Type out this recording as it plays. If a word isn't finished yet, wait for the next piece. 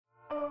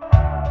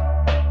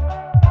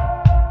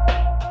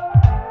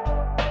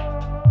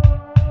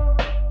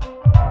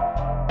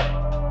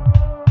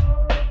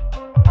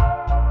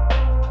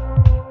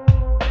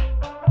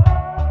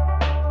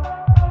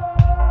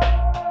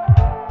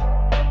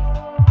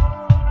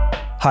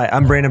Hi,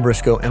 I'm Brandon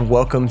Briscoe, and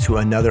welcome to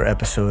another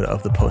episode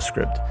of The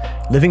Postscript,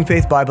 Living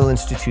Faith Bible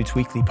Institute's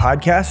weekly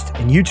podcast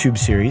and YouTube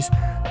series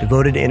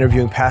devoted to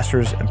interviewing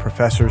pastors and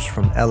professors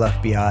from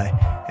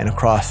LFBI and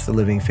across the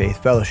Living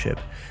Faith Fellowship.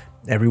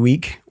 Every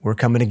week, we're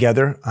coming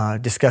together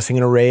discussing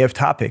an array of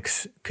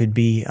topics. It could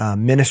be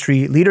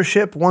ministry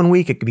leadership one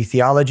week, it could be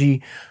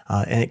theology,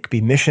 and it could be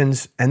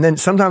missions. And then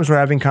sometimes we're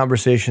having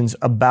conversations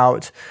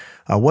about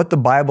what the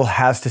Bible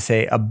has to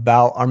say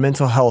about our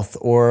mental health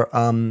or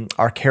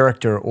our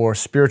character or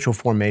spiritual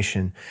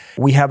formation.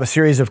 We have a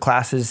series of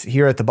classes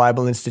here at the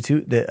Bible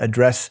Institute that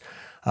address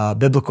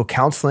biblical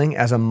counseling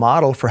as a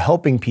model for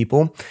helping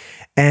people.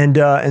 And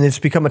it's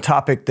become a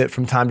topic that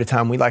from time to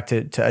time we like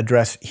to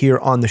address here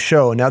on the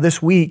show. Now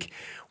this week,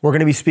 we're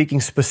going to be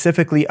speaking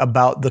specifically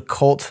about the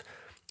cult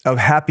of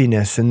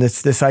happiness and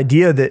this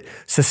idea that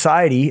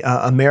society,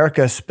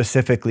 America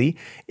specifically,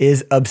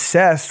 is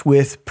obsessed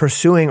with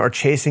pursuing or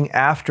chasing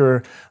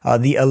after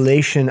the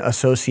elation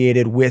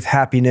associated with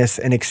happiness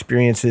and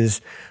experiences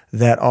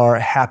that are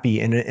happy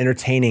and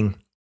entertaining.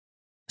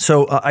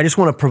 So I just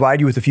want to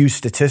provide you with a few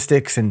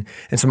statistics and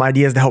some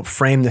ideas to help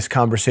frame this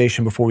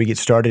conversation before we get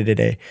started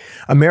today.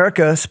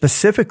 America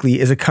specifically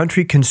is a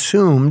country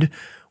consumed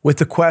with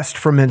the quest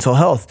for mental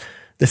health.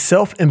 The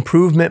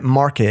self-improvement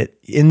market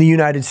in the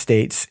United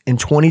States in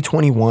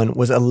 2021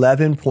 was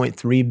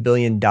 $11.3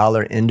 billion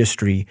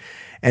industry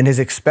and is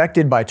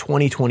expected by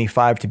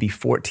 2025 to be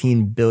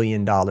 $14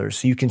 billion.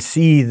 So you can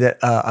see that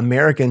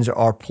Americans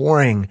are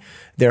pouring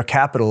their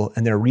capital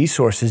and their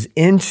resources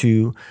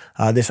into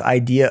this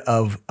idea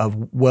of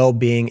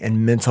well-being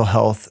and mental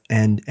health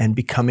and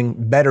becoming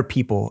better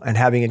people and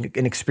having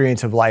an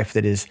experience of life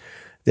that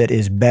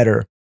is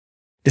better.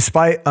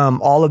 Despite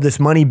all of this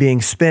money being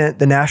spent,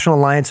 the National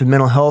Alliance of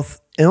Mental Health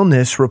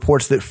Illness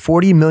reports that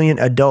 40 million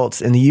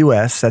adults in the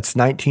U.S., that's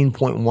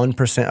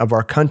 19.1% of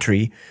our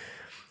country,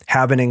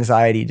 have an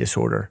anxiety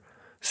disorder.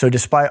 So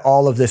despite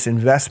all of this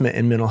investment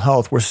in mental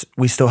health,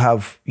 we still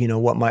have,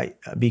 what might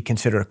be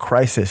considered a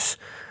crisis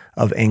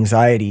of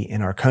anxiety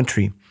in our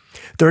country.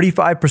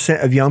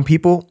 35% of young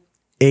people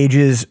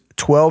ages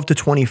 12 to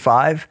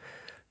 25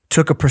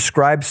 took a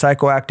prescribed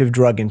psychoactive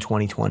drug in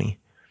 2020.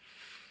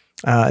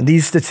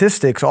 These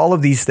statistics, all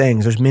of these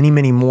things, there's many,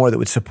 many more that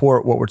would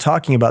support what we're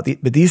talking about.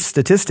 But these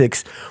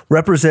statistics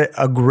represent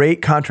a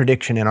great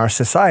contradiction in our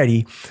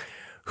society,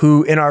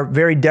 who in our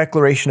very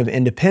Declaration of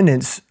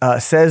Independence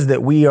says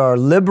that we are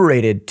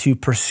liberated to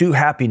pursue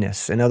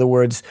happiness. In other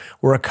words,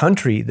 we're a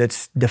country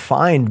that's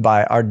defined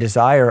by our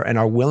desire and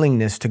our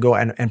willingness to go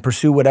and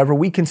pursue whatever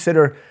we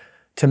consider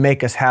to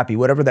make us happy,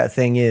 whatever that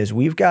thing is.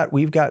 We've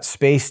got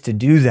space to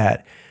do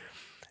that.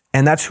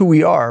 And that's who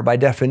we are by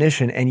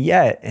definition. And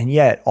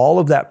yet, all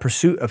of that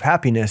pursuit of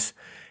happiness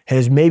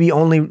has maybe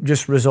only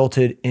just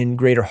resulted in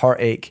greater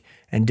heartache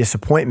and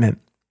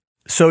disappointment.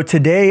 So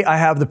today I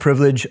have the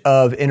privilege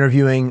of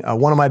interviewing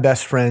one of my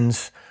best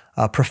friends,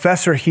 a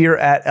professor here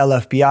at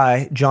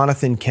LFBI,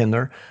 Jonathan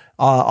Kindler,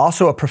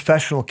 also a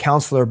professional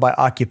counselor by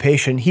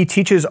occupation. He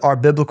teaches our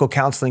biblical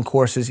counseling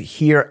courses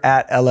here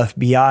at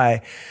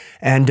LFBI.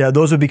 And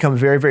those have become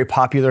very, very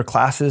popular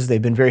classes.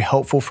 They've been very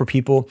helpful for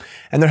people.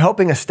 And they're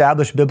helping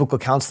establish biblical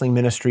counseling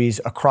ministries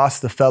across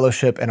the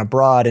fellowship and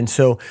abroad. And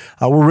so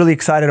we're really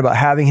excited about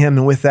having him.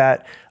 And with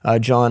that,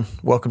 John,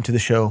 welcome to the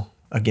show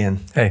again.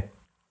 Hey,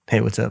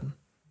 what's up?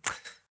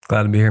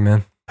 Glad to be here,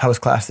 man. How was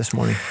class this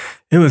morning?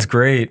 It was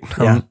great.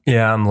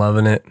 Yeah, I'm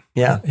loving it.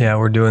 Yeah,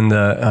 we're doing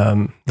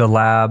the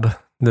lab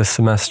this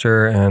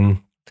semester,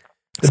 and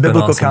the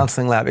biblical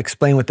counseling lab.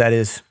 Explain what that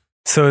is.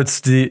 So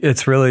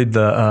it's really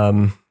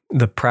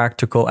the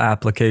practical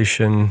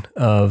application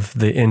of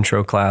the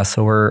intro class.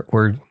 So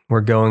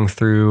we're going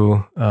through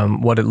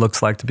what it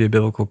looks like to be a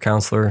biblical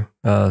counselor,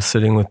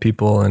 sitting with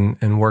people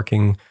and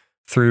working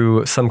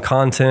through some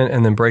content,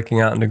 and then breaking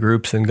out into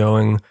groups and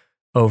going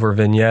over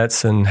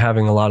vignettes and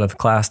having a lot of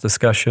class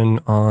discussion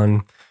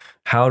on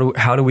how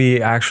do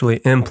we actually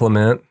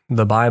implement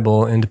the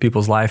Bible into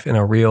people's life in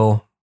a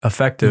real,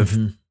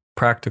 effective,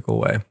 practical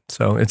way.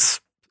 So it's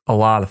a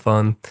lot of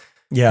fun.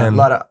 Yeah, a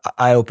lot of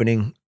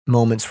eye-opening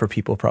moments for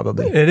people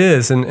probably. It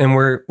is, and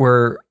we're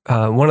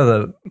one of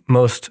the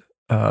most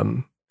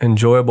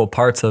enjoyable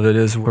parts of it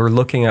is we're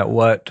looking at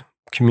what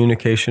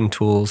communication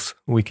tools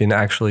we can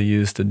actually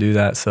use to do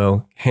that.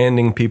 So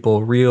handing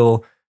people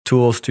real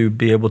tools to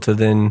be able to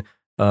then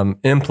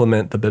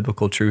implement the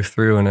biblical truth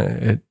through, and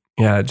it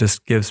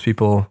just gives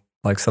people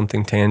like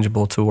something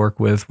tangible to work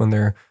with when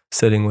they're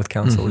sitting with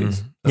counselees.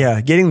 So.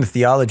 Yeah, getting the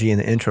theology in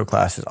the intro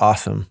class is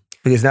awesome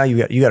because now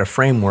you got a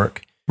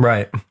framework,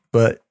 right?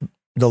 But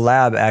the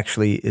lab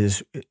actually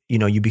is,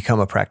 you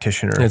become a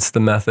practitioner. It's the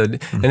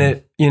method,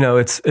 and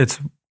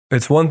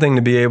it's one thing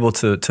to be able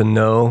to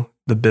know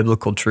the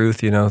biblical truth,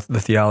 the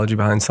theology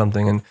behind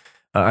something, and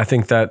I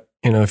think that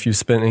if you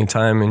spent any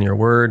time in your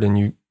word and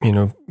you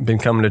been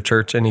coming to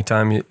church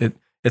anytime,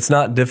 it's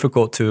not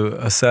difficult to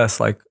assess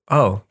like,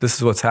 oh, this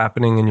is what's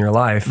happening in your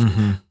life.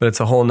 But it's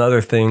a whole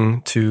nother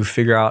thing to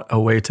figure out a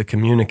way to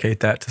communicate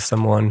that to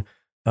someone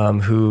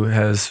who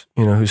has,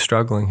 who's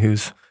struggling,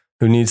 who's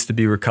who needs to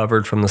be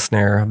recovered from the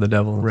snare of the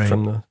devil Right.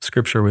 from the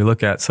scripture we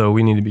look at. So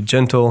we need to be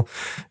gentle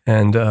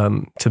and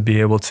to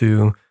be able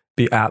to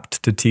be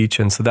apt to teach.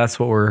 And so that's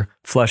what we're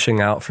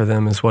fleshing out for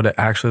them, is what it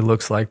actually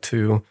looks like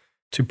to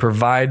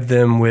provide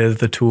them with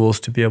the tools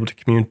to be able to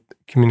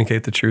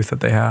communicate the truth that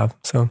they have.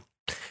 So,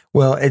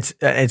 Well,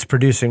 it's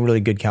producing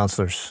really good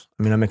counselors.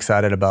 I mean, I'm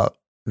excited about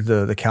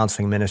the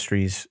counseling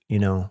ministries.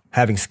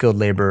 Having skilled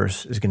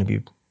laborers is going to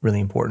be really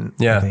important.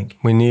 yeah, I think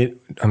we need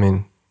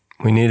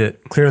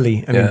it.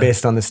 clearly. I mean, Yeah.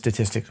 based on the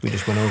statistics we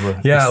just went over.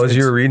 Yeah, as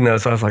you were reading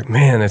those, I was like,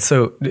 man,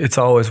 it's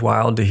always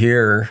wild to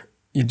hear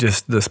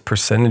just this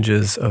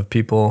percentages of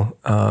people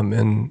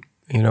and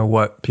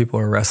what people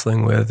are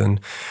wrestling with, and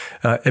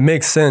it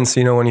makes sense.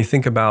 When you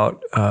think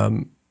about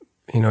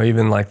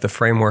even like the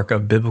framework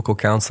of biblical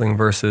counseling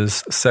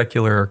versus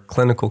secular or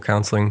clinical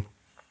counseling.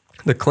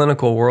 The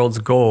clinical world's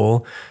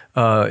goal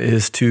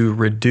is to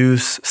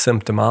reduce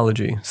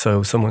symptomology.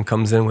 So someone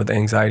comes in with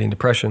anxiety and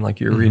depression, like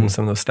you're reading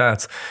some of those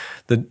stats.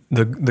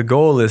 The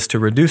goal is to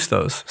reduce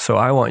those. So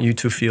I want you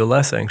to feel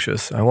less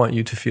anxious. I want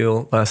you to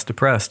feel less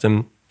depressed.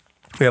 And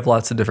we have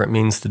lots of different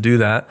means to do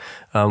that.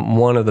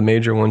 One of the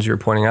major ones you're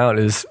pointing out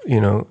is,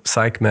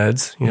 psych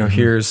meds.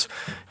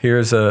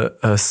 Here's a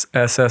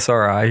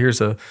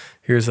SSRI.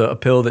 Here's a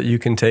pill that you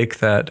can take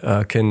that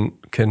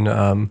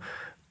can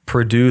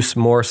produce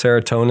more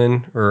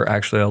serotonin, or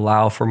actually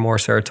allow for more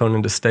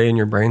serotonin to stay in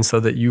your brain so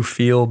that you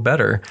feel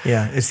better.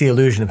 Yeah, it's the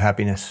illusion of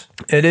happiness.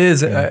 It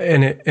is,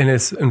 and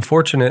it's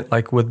unfortunate.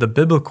 Like with the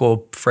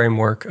biblical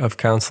framework of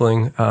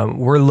counseling,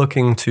 we're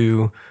looking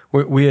to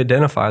we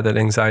identify that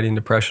anxiety and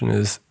depression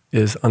is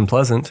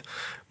unpleasant,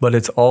 but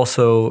it's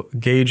also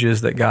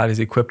gauges that God has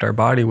equipped our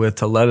body with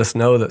to let us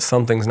know that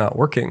something's not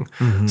working.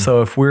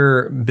 So if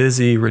we're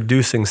busy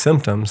reducing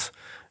symptoms,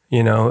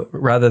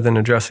 rather than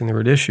addressing the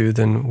root issue,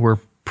 then we're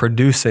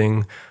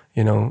producing,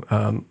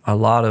 a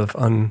lot of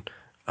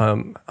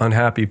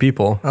unhappy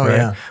people, right?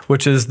 Yeah.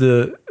 Which is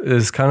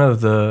kind of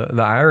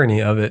the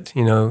irony of it.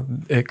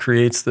 It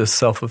creates this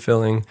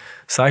self-fulfilling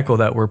cycle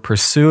that we're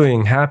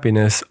pursuing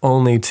happiness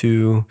only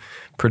to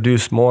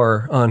produce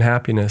more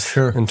unhappiness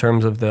in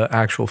terms of the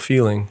actual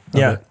feeling of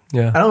it.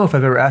 Yeah. I don't know if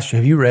I've ever asked you,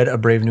 have you read A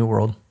Brave New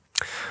World?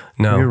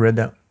 No. Have you ever read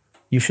that?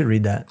 You should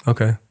read that.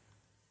 Okay.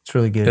 It's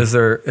really good. It's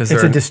a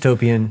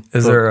dystopian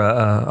Is book. there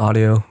a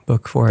audio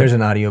book for it? There's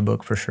an audio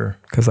book for sure.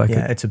 Because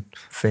it's a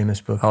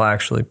famous book. I'll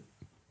actually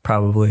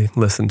probably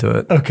listen to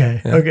it.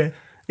 Okay. Yeah. Okay.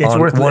 It's on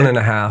worth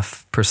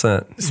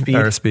 1.5%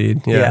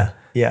 speed.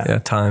 Yeah.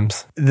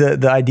 Times.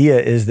 The idea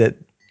is that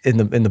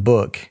in the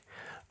book,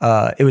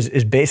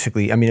 is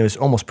basically, I mean, it was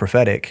almost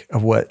prophetic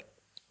of what,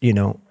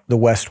 the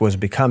West was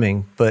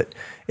becoming, but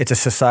it's a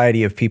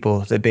society of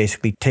people that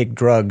basically take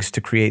drugs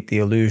to create the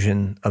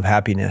illusion of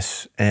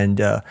happiness. And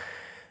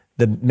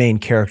the main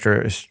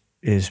character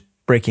is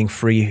breaking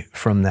free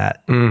from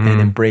that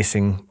and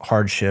embracing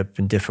hardship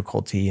and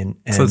difficulty. And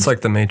so it's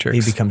like the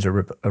Matrix. He becomes a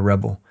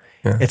rebel.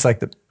 Yeah. It's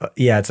like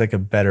it's like a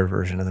better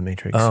version of the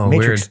Matrix. Oh,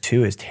 Matrix weird.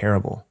 2 is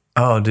terrible.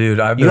 Oh, dude,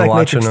 I've You been like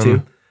watching Matrix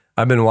them. 2?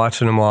 I've been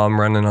watching them while I'm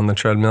running on the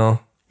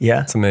treadmill.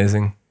 Yeah. It's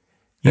amazing.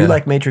 You Yeah.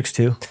 like Matrix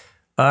 2?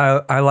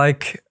 I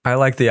like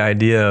the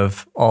idea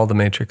of all the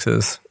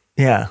Matrixes.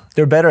 Yeah.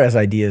 They're better as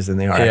ideas than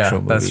they are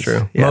actual movies. That's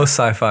true. Yeah. Most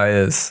sci-fi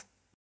is.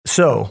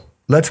 So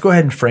let's go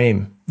ahead and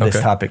frame this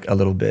Okay. topic a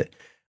little bit,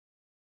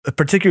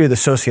 particularly the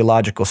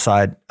sociological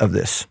side of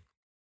this.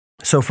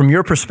 So from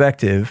your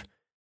perspective,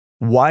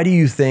 why do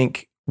you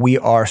think we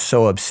are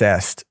so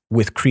obsessed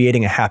with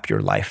creating a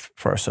happier life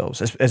for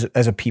ourselves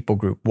as a people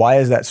group? Why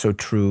is that so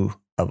true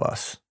of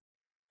us?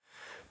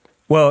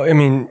 Well, I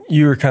mean,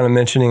 you were kind of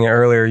mentioning it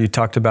earlier. You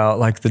talked about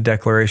like the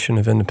Declaration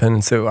of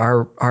Independence. So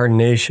our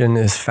nation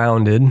is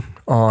founded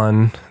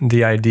on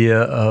the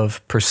idea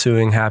of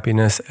pursuing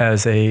happiness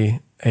as a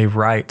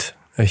right,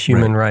 a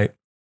human right,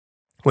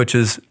 which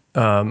is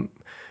an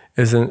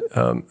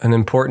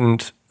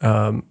important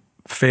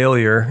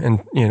failure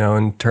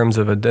in terms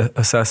of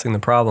assessing the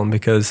problem,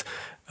 because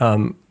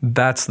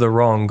that's the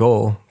wrong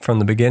goal from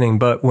the beginning.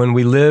 But when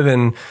we live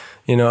in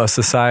a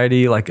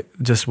society, like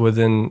just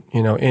within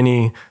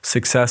any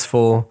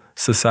successful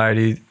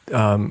society,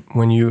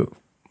 when you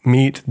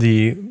meet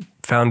the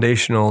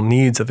foundational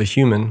needs of a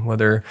human,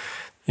 whether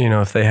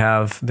if they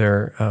have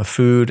their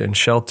food and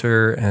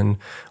shelter and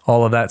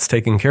all of that's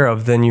taken care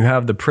of, then you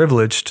have the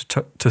privilege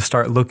to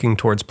start looking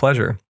towards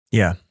pleasure.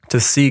 Yeah. To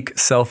seek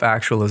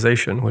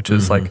self-actualization, which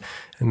is like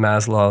in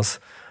Maslow's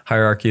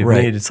hierarchy of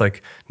need. It's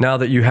like, now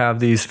that you have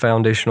these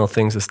foundational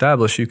things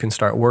established, you can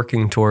start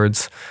working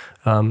towards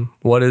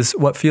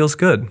what feels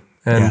good.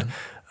 And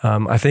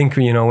I think,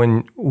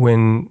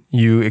 when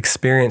you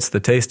experience the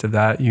taste of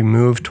that, you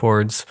move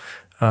towards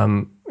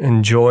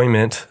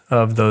enjoyment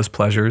of those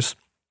pleasures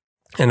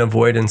and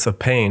avoidance of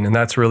pain. And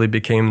that's really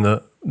became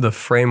the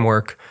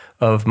framework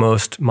of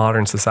most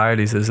modern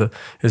societies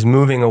is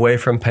moving away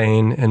from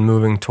pain and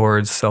moving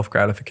towards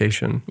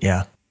self-gratification.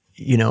 Yeah.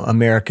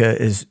 America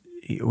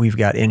we've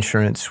got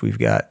insurance, we've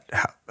got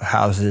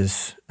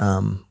houses.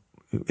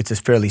 It's a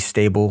fairly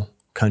stable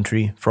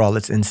country for all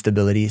its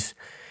instabilities.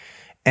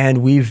 And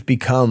we've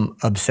become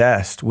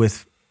obsessed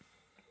with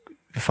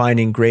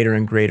finding greater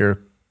and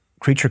greater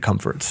creature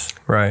comforts.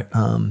 Right.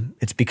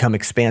 It's become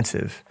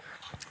expansive.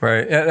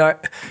 Right.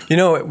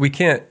 And we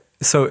can't,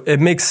 so it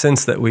makes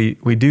sense that we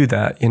do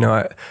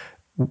that.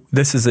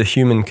 This is a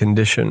human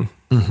condition.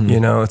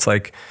 It's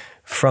like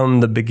from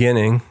the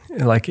beginning,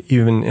 like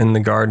even in the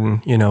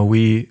garden,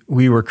 we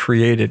were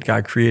created,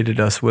 God created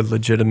us with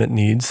legitimate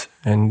needs,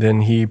 and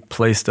then he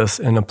placed us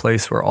in a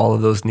place where all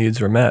of those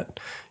needs are met,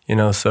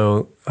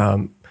 so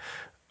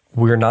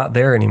we're not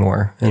there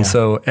anymore. And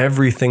so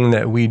everything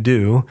that we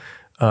do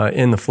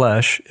in the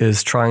flesh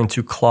is trying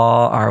to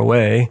claw our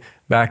way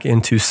back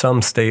into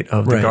some state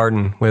of the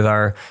garden with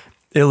our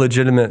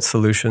illegitimate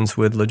solutions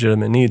with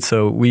legitimate needs.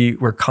 So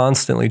we're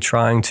constantly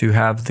trying to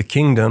have the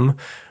kingdom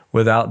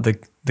without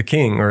the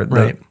king,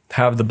 or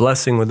have the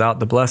blessing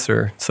without the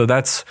blesser. So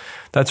that's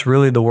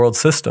really the world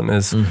system,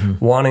 is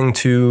wanting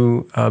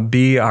to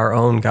be our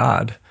own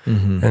God.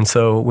 And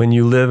so when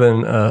you live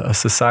in a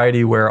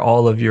society where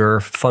all of your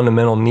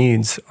fundamental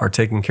needs are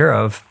taken care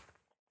of,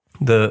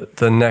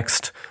 the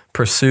next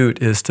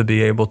pursuit is to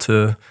be able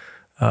to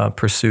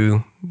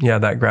pursue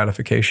that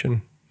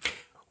gratification.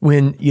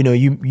 When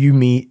you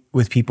meet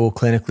with people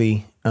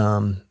clinically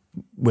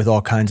with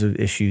all kinds of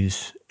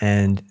issues,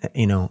 and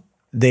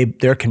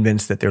they're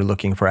convinced that they're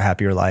looking for a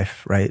happier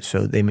life, right?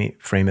 So they may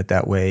frame it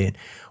that way.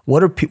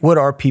 What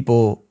are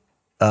people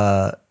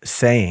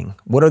saying?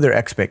 What are their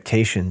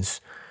expectations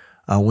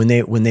when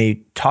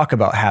they talk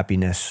about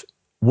happiness?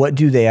 What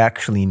do they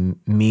actually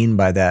mean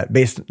by that?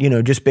 Based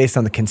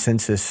on the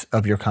consensus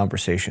of your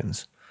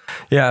conversations.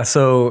 Yeah,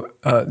 so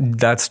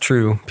that's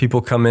true. People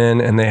come in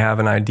and they have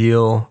an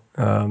ideal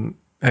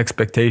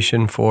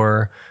expectation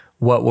for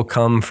what will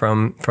come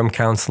from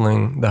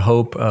counseling. The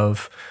hope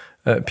of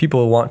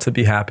people want to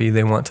be happy.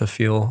 They want to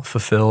feel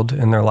fulfilled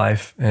in their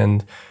life,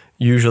 and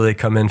usually they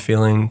come in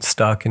feeling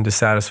stuck and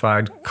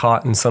dissatisfied,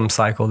 caught in some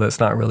cycle that's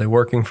not really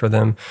working for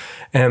them.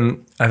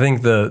 And I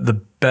think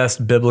the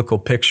best biblical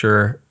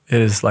picture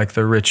is like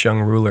the rich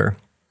young ruler,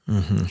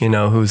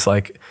 who's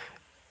like,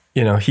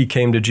 he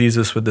came to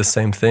Jesus with the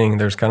same thing.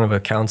 There's kind of a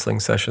counseling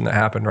session that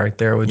happened right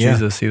there with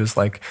Jesus. He was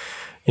like,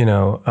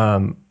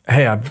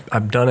 hey,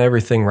 I've done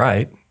everything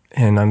right,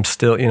 and I'm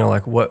still,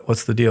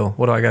 what's the deal?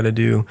 What do I got to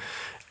do?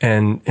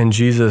 And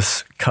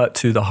Jesus cut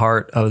to the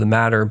heart of the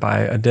matter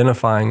by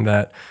identifying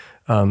that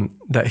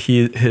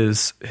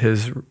his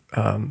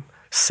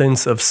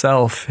sense of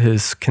self,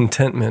 his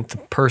contentment, the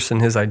person,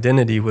 his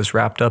identity was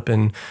wrapped up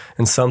in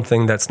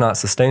something that's not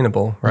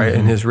sustainable, right?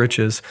 In his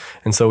riches.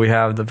 And so we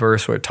have the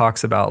verse where it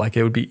talks about like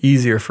it would be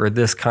easier for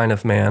this kind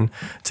of man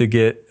to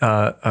get,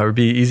 or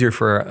be easier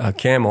for a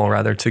camel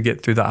rather to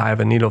get through the eye of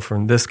a needle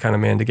from this kind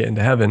of man to get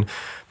into heaven.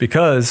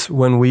 Because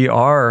when we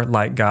are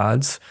like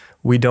gods,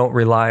 we don't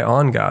rely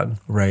on God.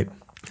 Right.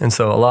 And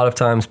so a lot of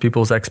times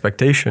people's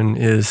expectation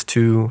is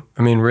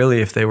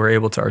really, if they were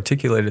able to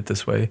articulate it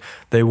this way,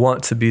 they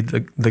want to be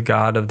the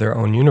God of their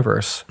own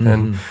universe.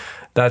 And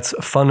that's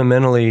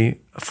fundamentally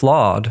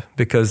flawed,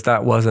 because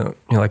that wasn't,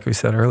 like we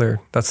said earlier,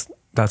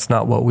 that's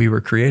not what we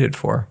were created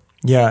for.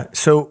 Yeah.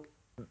 So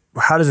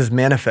how does this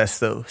manifest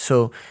though?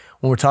 So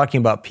when we're talking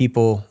about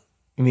people,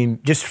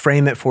 just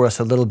frame it for us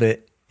a little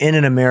bit in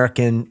an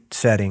American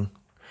setting.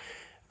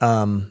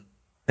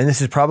 And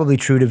this is probably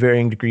true to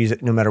varying degrees,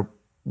 no matter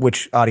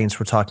which audience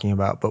we're talking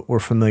about, but we're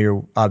familiar,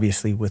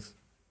 obviously, with,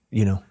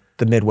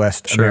 the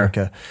Midwest,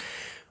 America.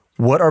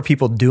 What are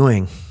people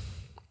doing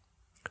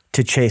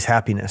to chase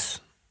happiness?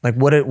 Like,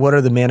 what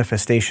are the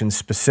manifestations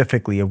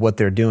specifically of what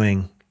they're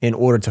doing in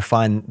order to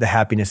find the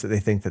happiness that they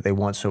think that they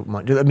want so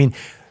much?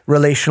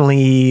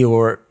 Relationally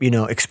or,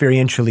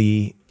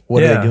 experientially,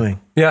 what are they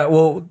doing? Yeah,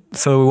 well,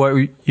 so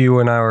what you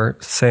and I were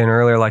saying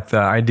earlier, like the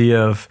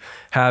idea of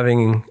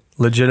having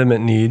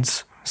legitimate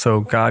needs.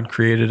 So God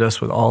created us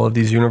with all of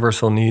these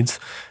universal needs,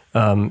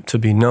 to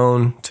be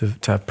known, to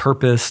have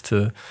purpose,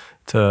 to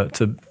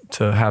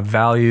have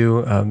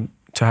value,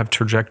 to have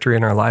trajectory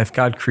in our life.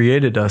 God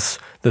created us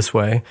this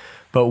way,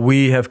 but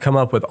we have come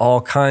up with all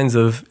kinds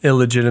of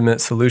illegitimate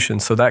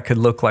solutions. So that could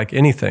look like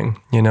anything,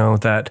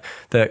 that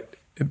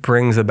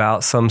brings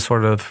about some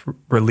sort of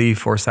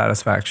relief or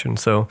satisfaction.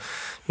 So,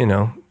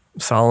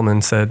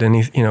 Solomon said,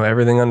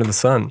 everything under the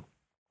sun.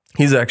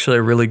 He's actually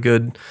a really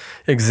good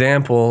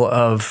example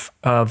of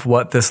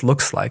what this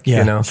looks like.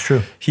 Yeah, it's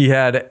true. He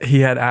had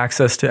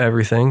access to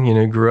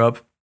everything. Grew up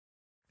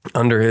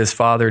under his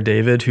father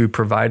David, who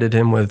provided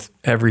him with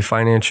every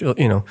financial.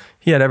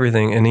 He had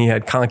everything, and he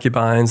had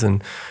concubines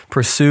and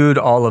pursued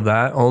all of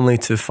that, only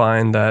to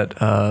find that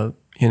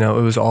it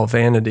was all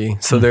vanity.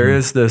 So there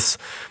is this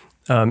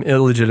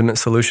illegitimate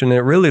solution. It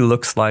really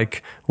looks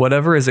like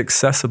whatever is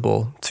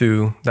accessible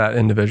to that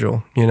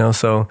individual.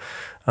 So.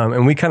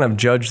 And we kind of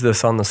judge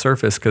this on the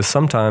surface, because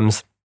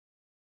sometimes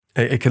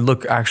it could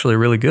look actually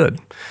really good.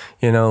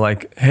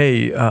 Like,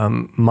 hey,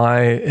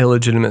 my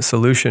illegitimate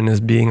solution is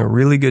being a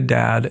really good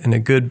dad and a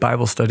good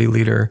Bible study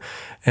leader.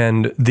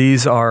 And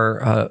these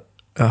are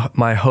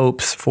my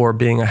hopes for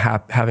being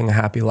having a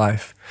happy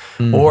life.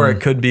 Or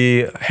it could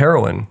be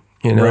heroin.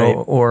 you know,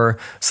 Right. or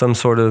some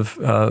sort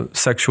of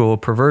sexual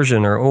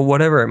perversion or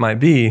whatever it might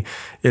be.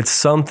 It's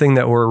something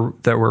that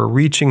we're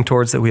reaching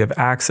towards, that we have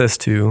access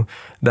to,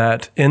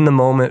 that in the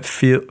moment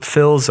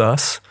fills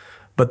us,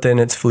 but then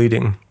it's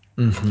fleeting.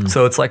 Mm-hmm.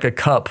 So it's like a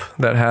cup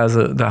that has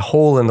that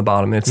hole in the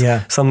bottom. It's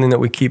something that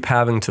we keep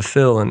having to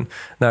fill, and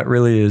that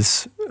really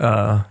is...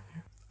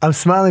 I'm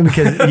smiling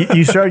because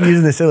you started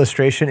using this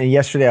illustration, and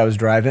yesterday I was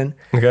driving,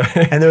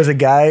 and there was a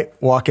guy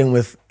walking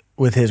with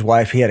his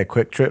wife. He had a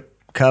Quick Trip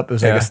cup. It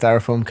was like a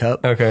styrofoam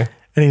cup. Okay.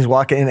 And he's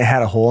walking, and it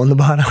had a hole in the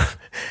bottom.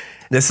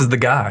 This is the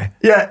guy.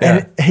 Yeah.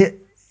 And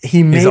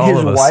he made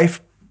his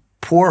wife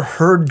pour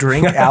her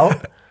drink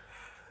out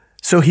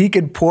so he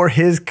could pour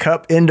his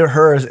cup into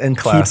hers and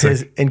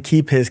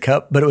keep his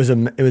cup. But it was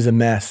a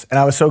mess. And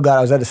I was so glad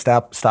I was at a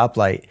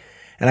stoplight,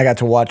 and I got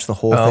to watch the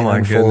whole thing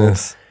unfold.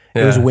 Goodness.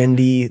 It was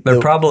windy.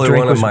 They're probably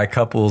one of my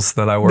couples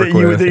that I work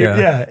with.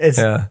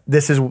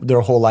 This is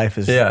their whole life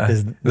is.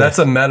 That's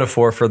a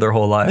metaphor for their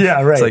whole life.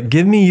 Yeah, right. It's like,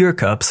 give me your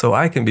cup so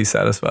I can be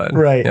satisfied.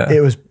 Right. Yeah.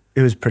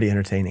 It was pretty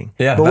entertaining.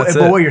 Yeah, but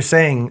what you're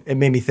saying, it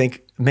made me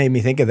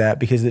think of that,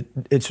 because it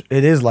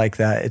is like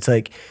that. It's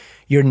like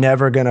you're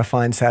never gonna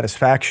find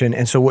satisfaction,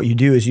 and so what you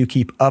do is you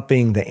keep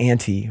upping the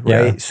ante,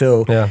 right? Yeah.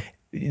 So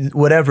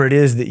whatever it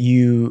is that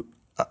you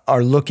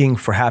are looking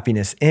for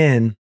happiness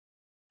in,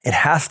 it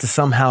has to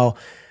somehow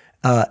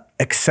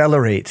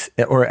accelerate,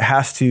 or it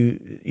has to,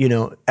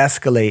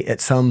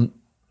 escalate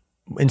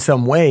in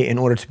some way in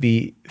order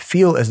to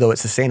feel as though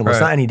it's sustainable. Right.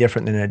 It's not any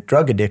different than a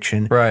drug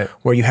addiction, right?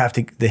 Where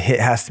the hit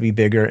has to be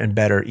bigger and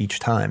better each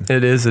time.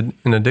 It is an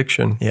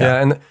addiction.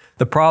 Yeah. And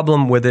the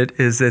problem with it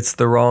is it's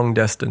the wrong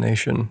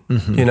destination.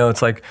 Mm-hmm.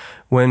 It's like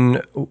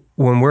when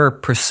we're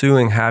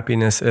pursuing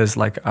happiness as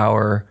like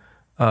our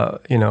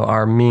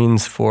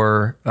means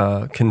for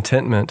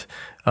contentment,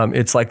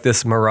 it's like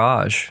this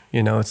mirage.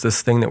 It's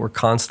this thing that we're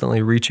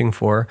constantly reaching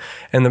for,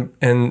 and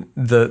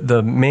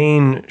the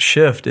main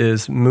shift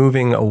is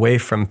moving away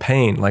from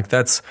pain.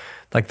 That's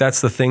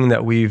the thing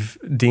that we've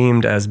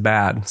deemed as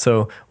bad.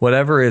 So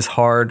whatever is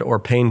hard or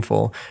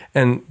painful,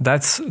 and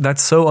that's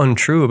so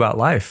untrue about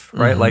life,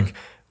 right? Mm-hmm. Like,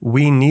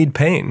 we need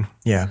pain.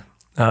 Yeah.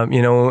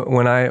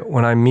 When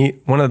I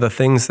meet, one of the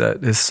things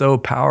that is so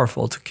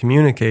powerful to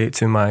communicate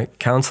to my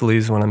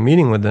counselees when I'm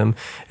meeting with them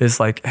is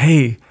like,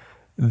 hey,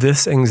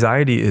 this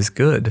anxiety is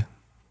good.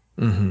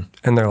 Mm-hmm.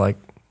 And they're like,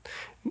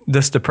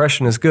 this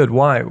depression is good.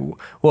 Why?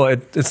 Well,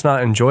 it's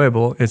not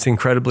enjoyable. It's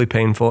incredibly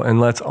painful. And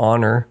let's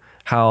honor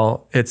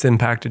how it's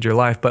impacted your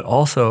life, but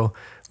also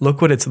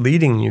look what it's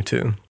leading you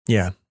to.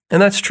 Yeah.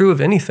 And that's true of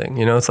anything.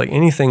 It's like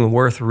anything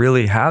worth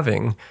really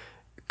having,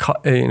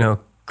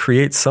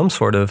 creates some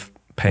sort of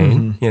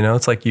pain. Mm-hmm.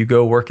 It's like you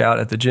go work out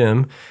at the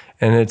gym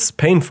and it's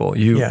painful.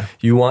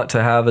 You want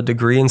to have a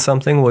degree in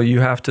something. Well, you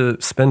have to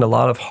spend a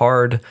lot of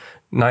hard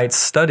nights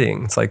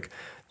studying. It's like,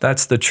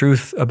 that's the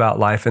truth about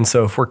life. And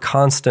so if we're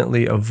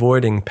constantly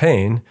avoiding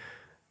pain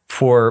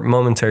for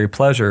momentary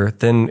pleasure,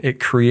 then it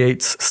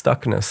creates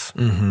stuckness.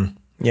 Mm-hmm.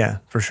 Yeah,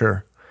 for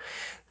sure.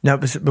 Now,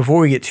 before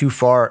we get too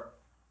far,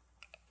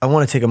 I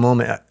want to take a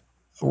moment.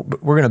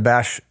 We're going to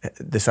bash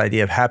this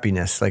idea of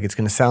happiness. Like, it's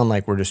going to sound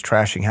like we're just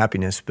trashing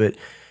happiness, but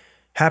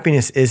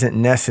happiness isn't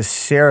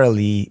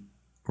necessarily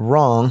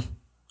wrong.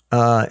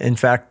 In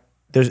fact,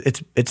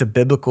 it's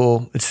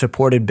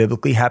supported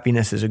biblically.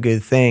 Happiness is a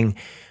good thing,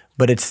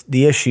 but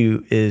the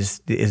issue is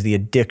the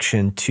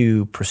addiction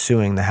to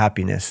pursuing the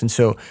happiness. And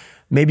so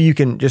maybe you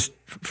can just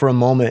for a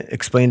moment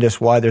explain to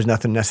us why there's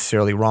nothing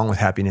necessarily wrong with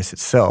happiness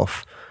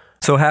itself.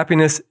 So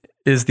happiness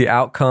is the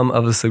outcome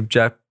of a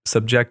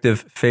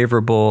subjective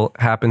favorable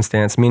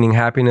happenstance, meaning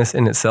happiness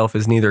in itself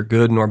is neither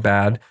good nor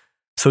bad.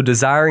 So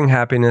desiring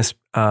happiness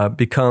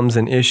becomes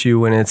an issue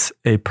when it's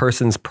a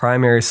person's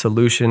primary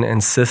solution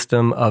and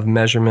system of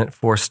measurement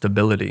for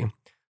stability.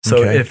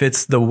 So if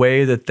it's the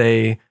way that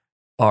they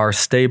are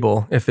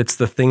stable, if it's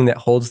the thing that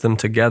holds them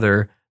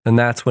together, then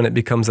that's when it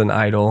becomes an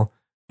idol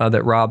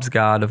that robs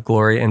God of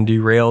glory and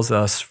derails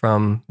us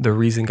from the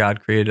reason God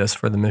created us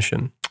for the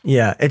mission.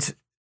 Yeah,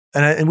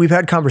 and we've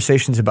had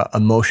conversations about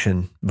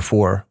emotion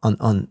before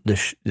on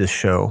this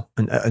show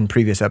and in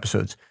previous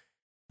episodes.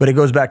 But it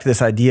goes back to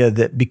this idea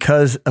that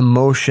because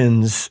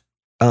emotions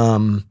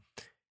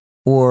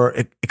or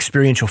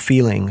experiential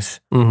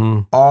feelings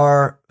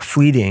are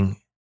fleeting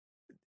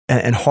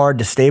and hard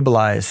to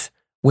stabilize,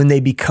 when they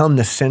become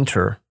the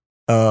center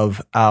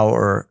of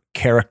our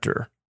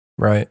character,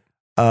 right?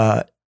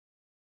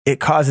 It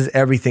causes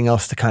everything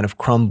else to kind of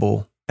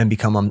crumble and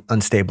become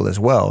unstable as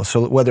well.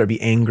 So whether it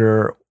be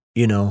anger,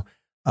 people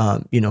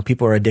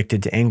are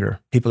addicted to anger.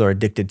 People are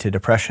addicted to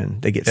depression.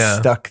 They get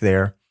stuck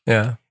there.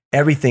 Yeah.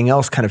 Everything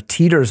else kind of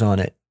teeters on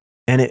it.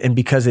 And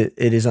because it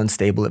is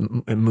unstable,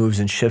 it moves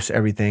and shifts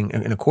everything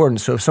in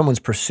accordance. So if someone's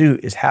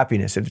pursuit is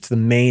happiness, if it's the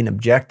main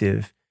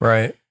objective,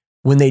 right?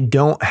 When they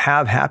don't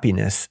have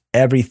happiness,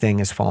 everything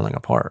is falling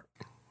apart.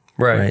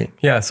 Right.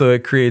 Yeah. So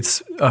it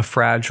creates a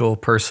fragile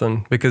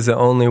person, because the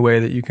only way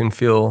that you can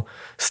feel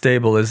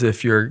stable is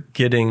if you're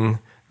getting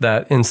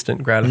that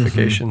instant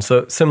gratification.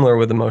 So similar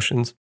with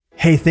emotions.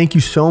 Hey, thank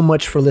you so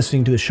much for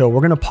listening to the show. We're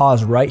going to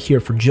pause right here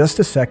for just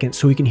a second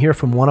so we can hear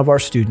from one of our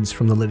students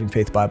from the Living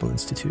Faith Bible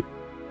Institute.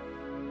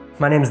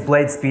 My name is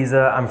Blade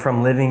Spiza. I'm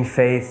from Living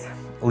Faith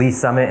Lee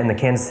Summit in the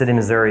Kansas City,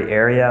 Missouri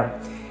area.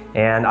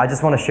 And I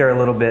just want to share a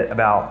little bit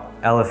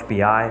about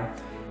LFBI.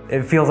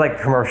 It feels like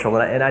a commercial,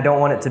 and I don't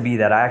want it to be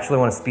that. I actually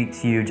want to speak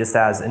to you just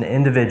as an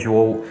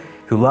individual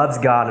who loves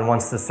God and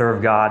wants to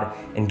serve God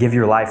and give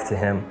your life to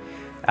Him.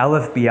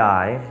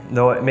 LFBI,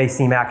 though it may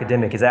seem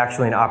academic, is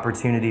actually an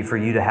opportunity for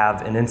you to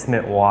have an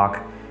intimate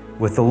walk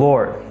with the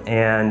Lord.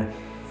 And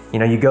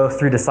you go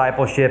through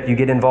discipleship, you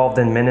get involved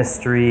in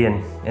ministry,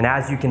 and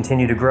as you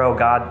continue to grow,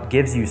 God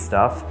gives you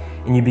stuff,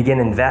 and you begin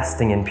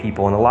investing in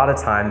people. And a lot of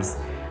times,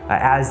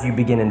 as you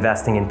begin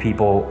investing in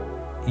people,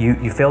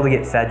 you fail to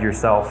get fed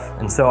yourself.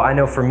 And so I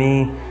know for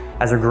me,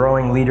 as a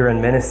growing leader in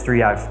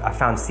ministry, I've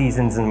found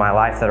seasons in my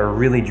life that are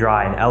really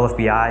dry, and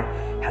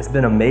LFBI has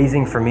been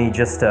amazing for me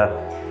just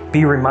to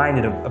be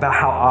reminded about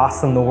how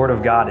awesome the Word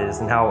of God is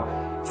and how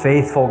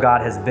faithful God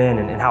has been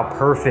and how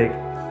perfect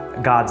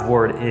God's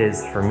Word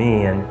is for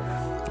me. And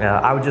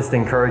I would just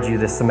encourage you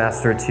this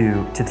semester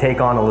to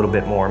take on a little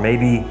bit more.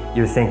 Maybe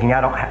you're thinking,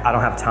 I don't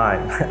have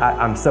time.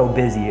 I'm so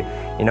busy.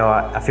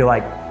 I feel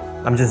like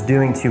I'm just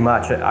doing too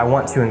much. I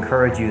want to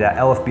encourage you that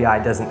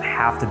LFBI doesn't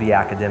have to be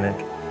academic.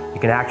 You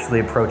can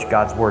actually approach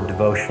God's Word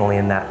devotionally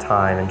in that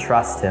time and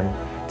trust Him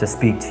to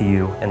speak to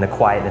you in the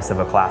quietness of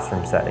a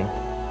classroom setting.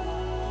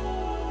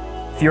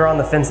 If you're on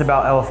the fence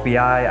about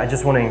LFBI, I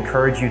just want to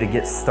encourage you to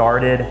get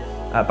started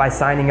by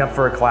signing up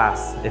for a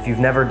class. If you've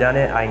never done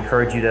it, I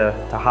encourage you to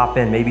hop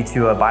in maybe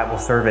to a Bible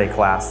survey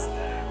class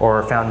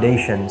or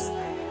foundations.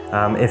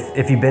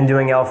 If you've been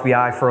doing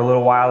LFBI for a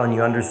little while and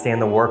you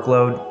understand the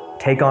workload,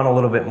 take on a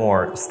little bit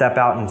more. Step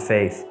out in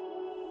faith.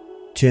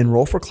 To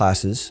enroll for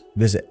classes,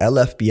 visit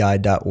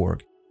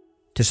lfbi.org.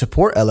 To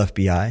support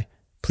LFBI,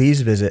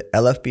 please visit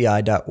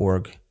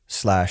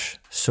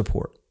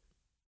lfbi.org/support.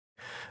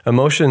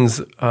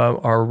 Emotions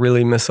are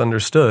really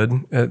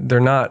misunderstood. They're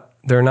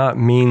not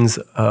means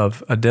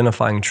of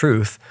identifying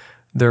truth.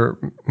 They're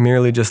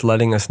merely just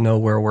letting us know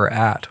where we're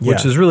at,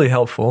 which is really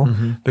helpful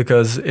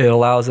because it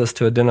allows us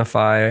to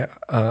identify,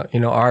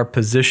 our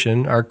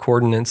position, our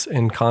coordinates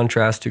in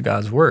contrast to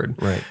God's Word.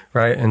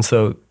 Right. And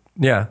so,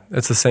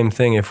 it's the same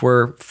thing. If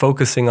we're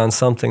focusing on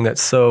something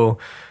that's so,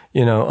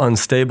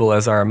 unstable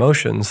as our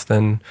emotions,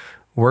 then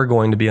we're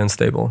going to be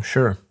unstable.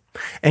 Sure.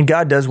 And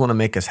God does want to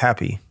make us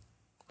happy.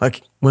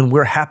 Like when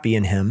we're happy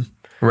in Him,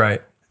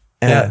 right?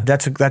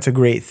 That's a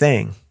great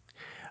thing.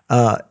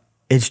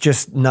 It's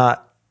just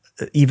not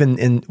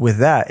with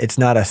that. It's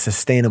not a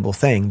sustainable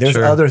thing. There's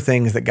other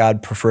things that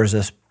God prefers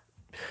us,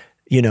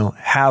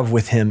 have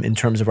with Him in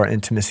terms of our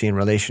intimacy and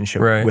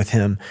relationship with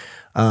Him.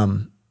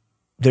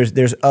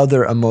 There's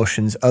other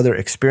emotions, other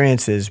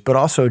experiences, but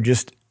also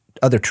just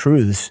other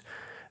truths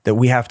that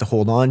we have to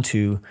hold on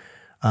to.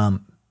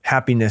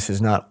 Happiness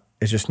is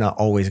just not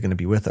always going to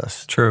be with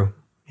us. True.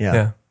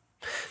 Yeah.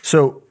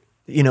 So,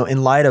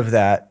 in light of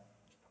that,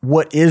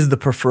 what is the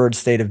preferred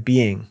state of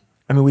being?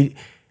 I mean,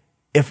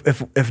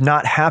 if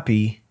not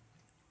happy,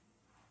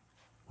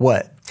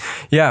 what?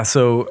 Yeah,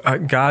 so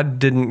God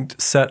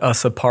didn't set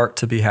us apart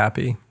to be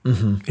happy.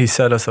 He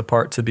set us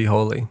apart to be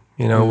holy.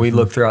 We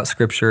look throughout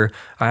Scripture.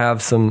 I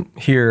have some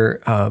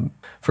here, 1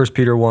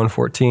 Peter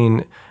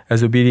 1:14,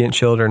 as obedient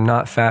children,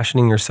 not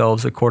fashioning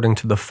yourselves according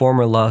to the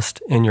former lust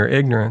in your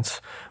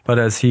ignorance, but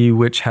as He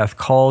which hath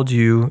called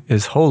you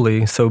is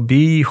holy, so be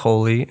ye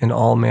holy in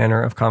all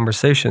manner of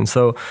conversation.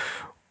 So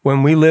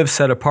when we live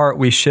set apart,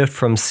 we shift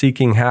from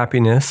seeking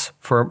happiness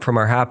from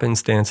our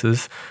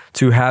happenstances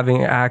to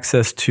having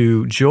access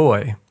to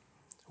joy,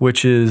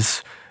 which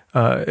is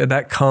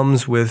that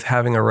comes with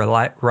having a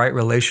right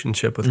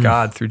relationship with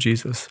God through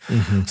Jesus.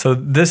 So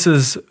this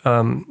is,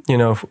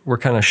 we're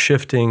kind of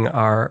shifting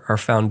our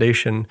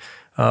foundation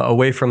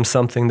away from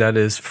something that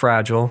is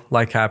fragile,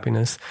 like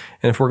happiness.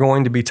 And if we're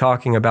going to be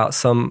talking about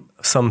some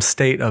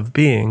state of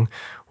being,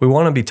 we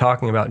want to be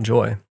talking about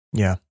joy.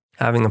 Yeah.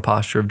 Having a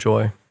posture of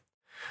joy.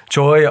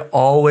 Joy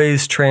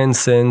always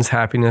transcends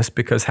happiness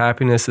because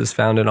happiness is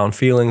founded on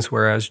feelings,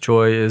 whereas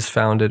joy is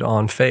founded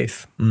on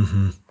faith.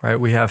 Right?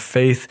 We have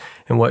faith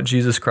in what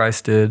Jesus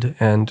Christ did,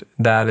 and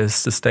that is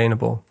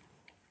sustainable.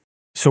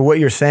 So what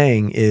you're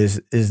saying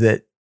is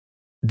that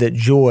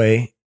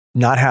joy,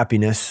 not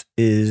happiness,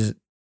 is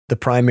the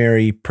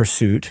primary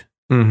pursuit.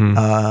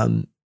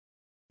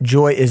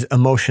 Joy is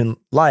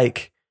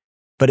emotion-like,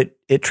 but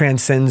it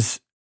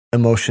transcends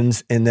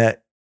emotions in that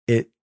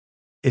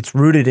it's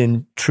rooted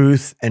in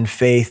truth and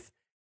faith.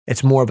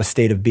 It's more of a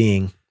state of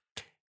being.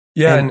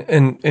 Yeah,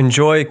 and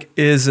joy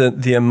is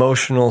the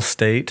emotional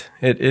state.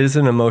 It is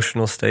an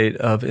emotional state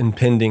of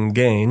impending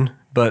gain,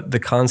 but the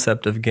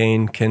concept of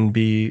gain can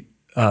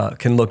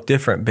look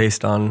different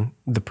based on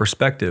the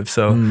perspective.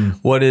 So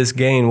what is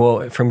gain?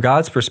 Well, from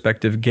God's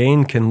perspective,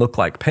 gain can look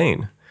like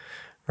pain,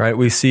 right?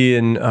 We see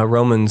in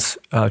Romans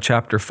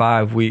chapter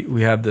 5,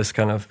 we have this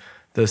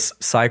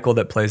cycle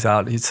that plays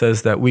out. It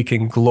says that we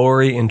can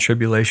glory in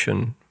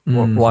tribulation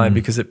Why?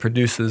 Because it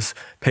produces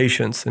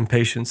patience, and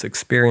patience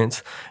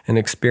experience, and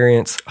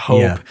experience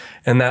hope,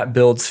 and that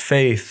builds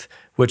faith,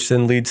 which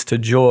then leads to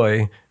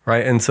joy,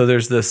 right? And so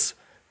there's this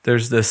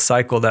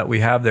cycle that we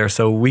have there.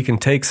 So we can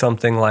take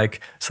something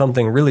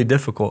really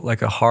difficult,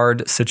 like a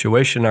hard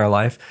situation in our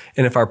life,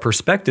 and if our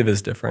perspective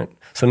is different.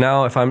 So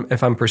now if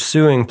I'm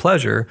pursuing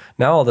pleasure,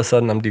 now all of a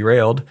sudden I'm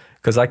derailed,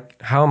 because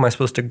how am I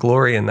supposed to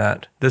glory in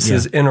that? This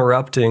is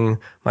interrupting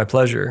my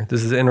pleasure.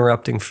 This is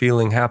interrupting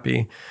feeling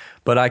happy.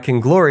 But I can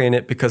glory in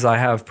it because I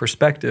have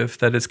perspective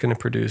that it's going to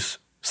produce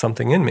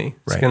something in me.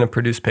 It's going to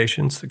produce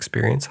patience,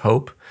 experience,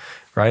 hope,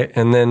 right?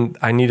 And then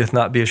I needeth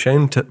not be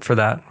ashamed for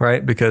that,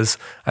 right? Because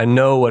I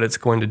know what it's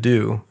going to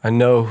do. I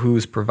know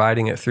who's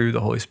providing it through the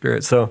Holy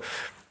Spirit. So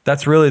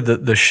that's really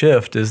the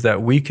shift, is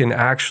that we can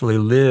actually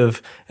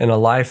live in a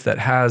life that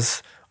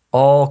has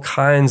all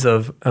kinds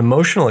of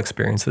emotional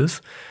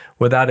experiences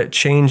without it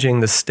changing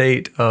the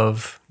state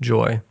of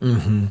joy.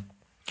 Mm-hmm.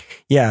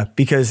 Yeah,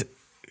 because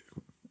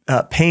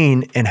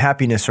pain and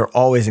happiness are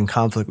always in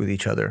conflict with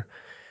each other.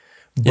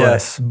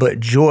 But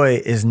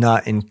joy is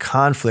not in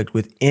conflict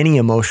with any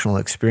emotional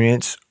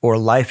experience or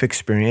life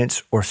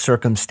experience or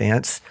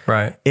circumstance.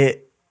 Right.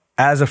 It,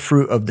 as a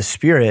fruit of the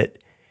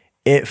Spirit,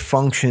 it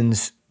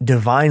functions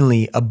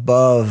divinely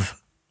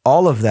above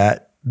all of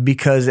that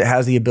because it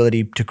has the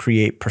ability to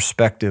create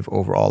perspective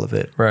over all of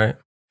it. Right.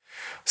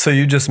 So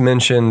you just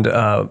mentioned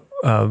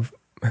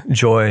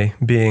joy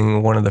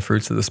being one of the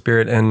fruits of the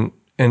Spirit, and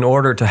in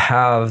order to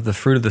have the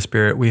fruit of the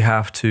Spirit, we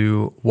have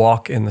to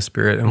walk in the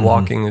Spirit, and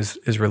walking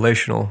is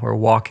relational. We're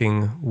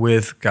walking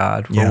with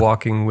God. We're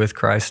walking with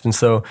Christ. And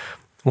so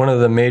one of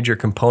the major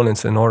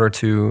components in order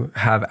to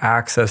have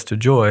access to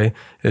joy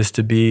is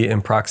to be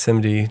in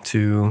proximity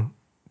to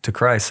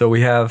Christ. So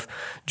we have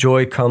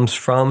joy comes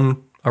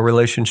from a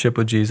relationship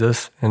with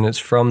Jesus, and it's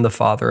from the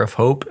Father of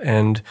hope,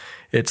 and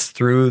it's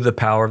through the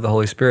power of the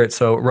Holy Spirit.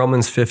 So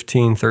Romans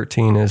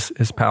 15:13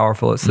 is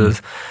powerful. It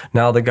says,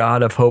 "Now the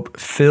God of hope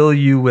fill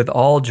you with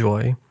all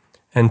joy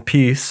and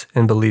peace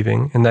in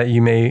believing, and that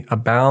you may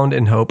abound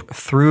in hope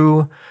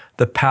through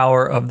the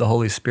power of the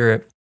Holy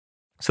Spirit."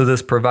 So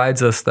this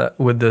provides us that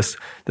with this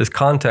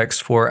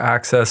context for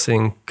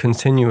accessing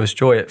continuous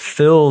joy. It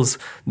fills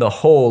the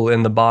hole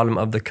in the bottom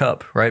of the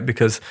cup, right?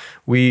 Because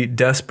we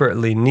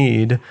desperately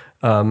need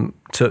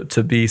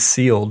to be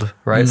sealed,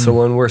 right? So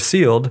when we're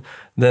sealed,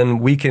 then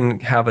we can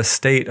have a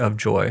state of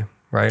joy,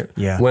 right?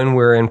 Yeah. When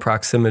we're in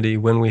proximity,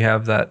 when we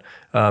have that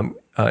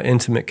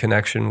intimate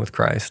connection with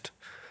Christ.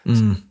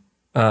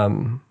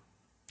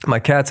 My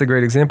cat's a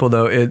great example,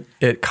 though.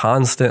 It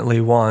constantly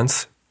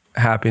wants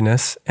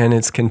happiness, and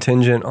it's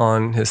contingent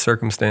on his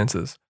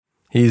circumstances.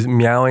 He's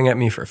meowing at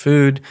me for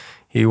food.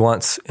 He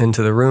wants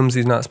into the rooms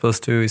he's not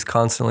supposed to. He's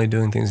constantly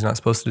doing things he's not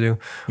supposed to do.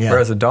 Yeah.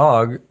 Whereas a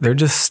dog, they're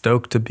just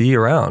stoked to be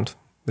around.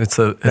 That's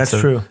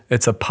true.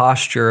 It's a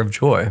posture of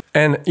joy.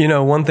 And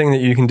one thing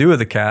that you can do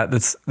with a cat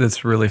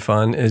that's really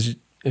fun is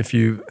if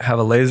you have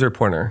a laser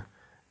pointer,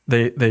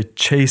 they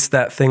chase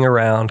that thing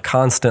around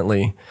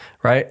constantly,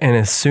 right? And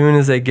as soon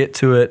as they get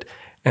to it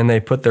and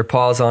they put their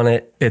paws on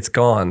it, it's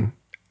gone.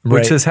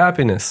 Which is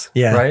happiness,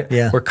 right?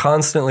 Yeah. We're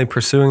constantly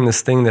pursuing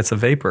this thing that's a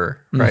vapor,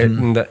 right?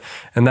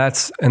 And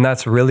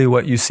that's really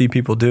what you see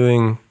people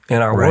doing in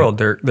our world.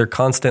 They're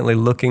constantly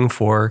looking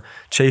for,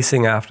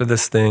 chasing after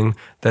this thing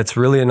that's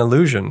really an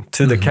illusion.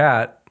 To the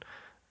cat,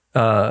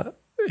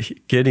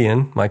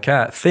 Gideon, my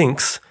cat,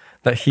 thinks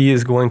that he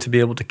is going to be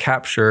able to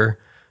capture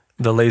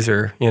the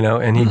laser,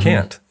 and he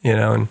can't,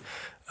 and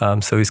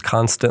so he's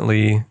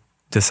constantly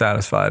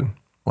dissatisfied.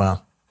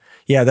 Wow.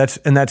 Yeah,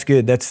 that's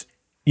good. That's,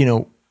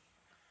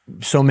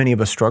 so many of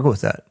us struggle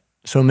with that.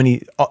 So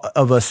many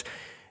of us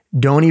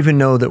don't even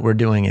know that we're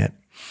doing it.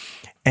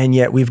 And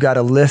yet we've got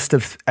a list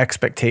of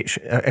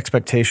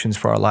expectations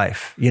for our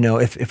life.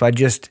 If I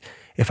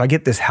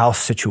get this house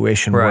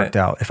situation worked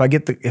out, if I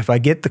get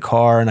the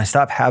car and I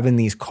stop having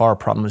these car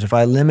problems, if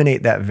I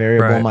eliminate that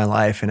variable in my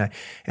life and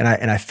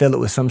I fill it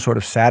with some sort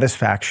of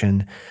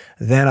satisfaction,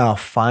 then I'll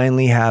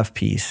finally have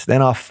peace.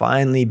 Then I'll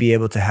finally be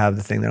able to have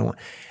the thing that I want.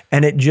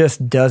 And it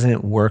just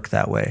doesn't work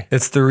that way.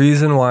 It's the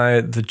reason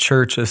why the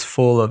church is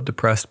full of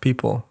depressed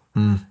people.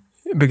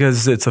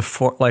 Because it's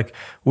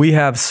we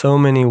have so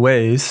many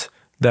ways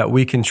that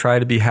we can try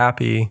to be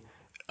happy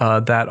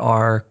that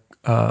are,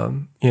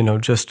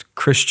 just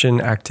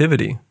Christian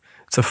activity.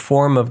 It's a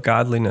form of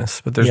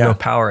godliness, but there's no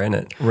power in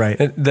it. Right.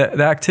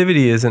 The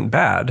activity isn't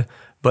bad,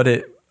 but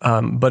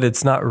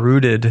it's not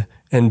rooted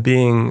in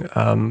being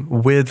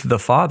with the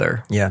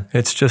Father. Yeah.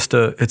 It's just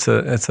it's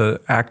a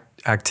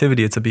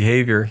activity, it's a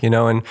behavior,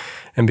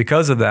 and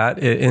because of that,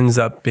 it ends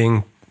up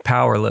being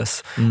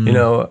powerless.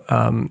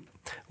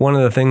 One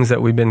of the things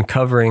that we've been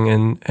covering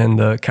in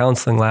the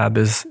counseling lab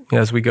is,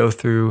 as we go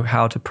through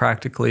how to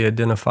practically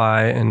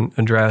identify and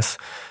address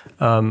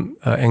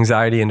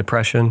anxiety and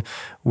depression,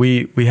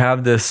 we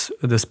have this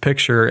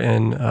picture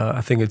in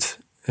I think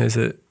is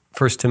it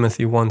 1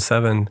 Timothy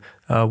 1:7,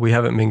 we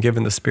haven't been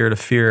given the spirit of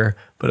fear,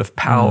 but of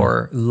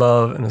power,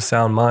 love, and a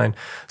sound mind.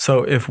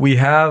 So if we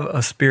have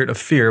a spirit of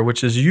fear,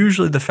 which is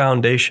usually the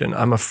foundation,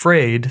 I'm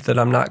afraid that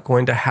I'm not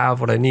going to have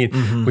what I need.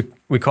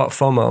 We call it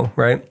FOMO,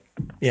 right?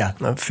 Yeah.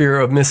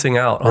 Fear of missing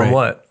out on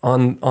what?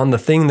 On the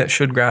thing that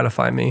should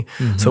gratify me.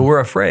 So we're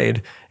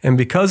afraid. And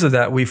because of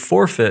that, we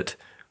forfeit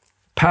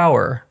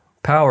power,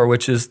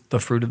 which is the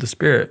fruit of the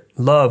Spirit,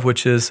 love,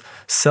 which is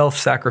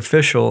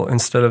self-sacrificial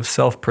instead of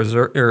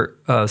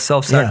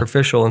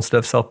self-sacrificial instead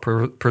of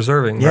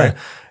self-preserving, right?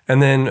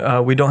 And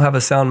then we don't have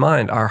a sound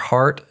mind. Our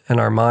heart and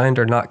our mind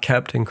are not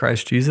kept in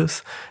Christ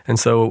Jesus. And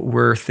so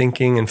we're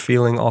thinking and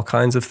feeling all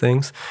kinds of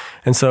things.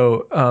 And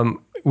so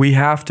we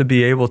have to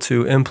be able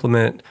to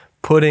implement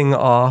putting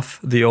off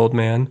the old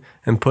man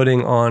and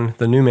putting on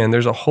the new man.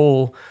 There's a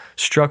whole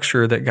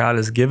structure that God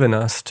has given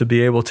us to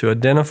be able to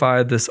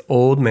identify this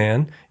old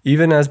man.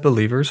 Even as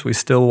believers, we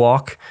still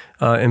walk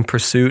in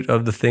pursuit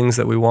of the things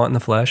that we want in the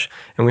flesh,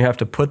 and we have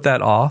to put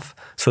that off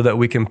so that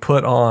we can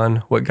put on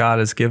what God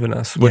has given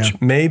us,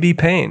 which may be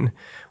pain,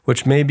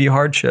 which may be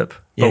hardship,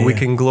 but we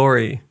can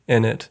glory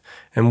in it.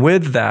 And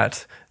with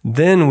that,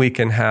 then we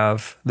can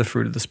have the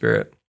fruit of the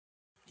Spirit.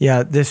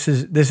 Yeah, this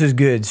is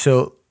good.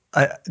 So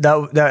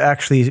that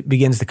actually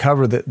begins to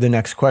cover the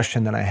next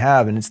question that I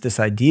have, and it's this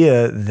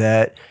idea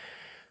that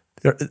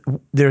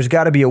there's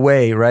got to be a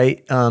way,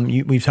 right?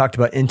 We've talked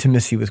about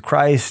intimacy with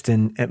Christ,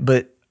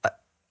 but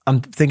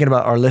I'm thinking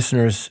about our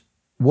listeners.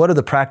 What are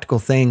the practical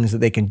things that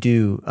they can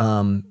do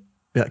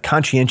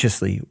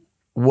conscientiously?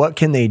 What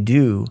can they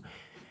do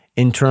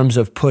in terms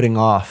of putting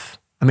off?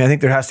 I mean, I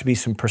think there has to be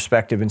some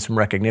perspective and some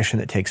recognition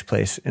that takes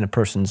place in a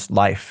person's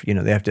life. You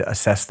know, they have to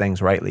assess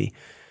things rightly.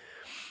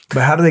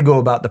 But how do they go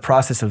about the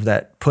process of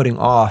that putting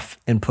off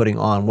and putting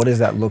on? What does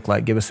that look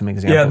like? Give us some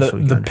examples.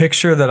 Yeah, the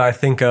picture that I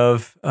think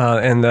of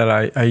and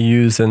that I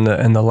use in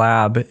the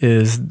lab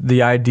is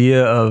the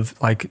idea of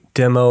like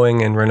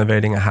demoing and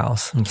renovating a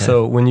house. Okay.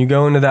 So when you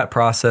go into that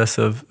process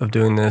of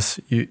doing this,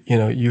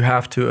 you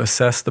have to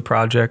assess the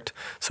project.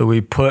 So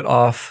we put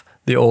off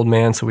the old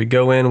man. So we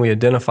go in, we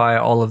identify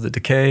all of the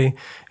decay,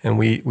 and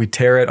we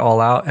tear it all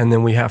out, and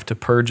then we have to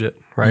purge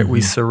it, right? We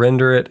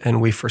surrender it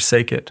and we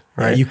forsake it,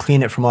 right? Yeah, you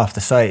clean it from off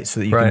the site so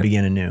that you can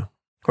begin anew.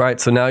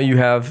 Right. So now you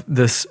have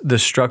this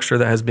structure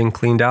that has been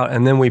cleaned out,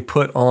 and then we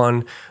put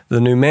on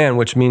the new man,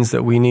 which means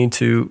that we need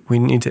to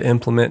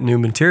implement new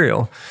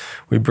material.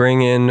 We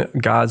bring in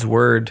God's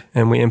word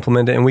and we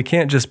implement it, and we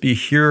can't just be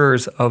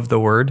hearers of the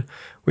word.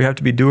 We have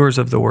to be doers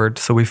of the word.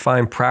 So we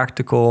find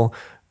practical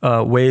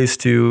ways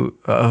to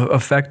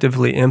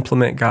effectively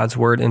implement God's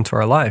word into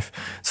our life.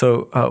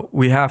 So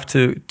we have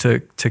to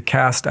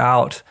cast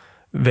out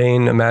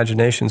vain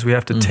imaginations. We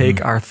have to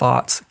take our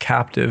thoughts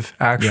captive,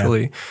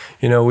 actually.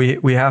 Yeah.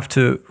 We have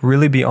to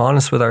really be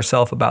honest with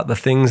ourselves about the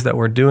things that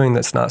we're doing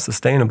that's not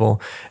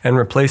sustainable and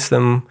replace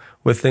them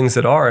with things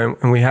that are.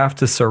 And we have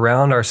to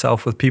surround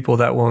ourselves with people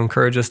that will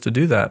encourage us to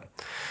do that.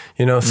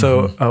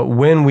 So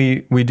when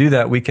we do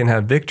that, we can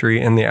have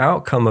victory, and the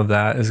outcome of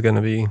that is going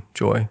to be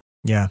joy.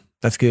 Yeah.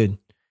 That's good.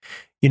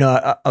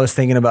 I was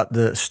thinking about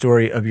the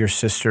story of your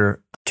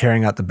sister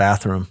tearing out the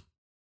bathroom.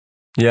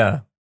 Yeah.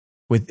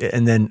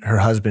 And then her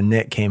husband,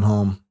 Nick, came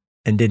home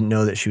and didn't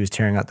know that she was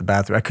tearing out the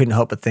bathroom. I couldn't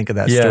help but think of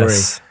that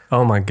story.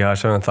 Oh my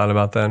gosh, I haven't thought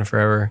about that in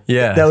forever.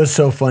 Yeah. That was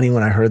so funny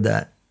when I heard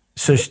that.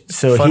 So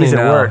funny he's at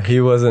now, work. He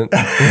wasn't.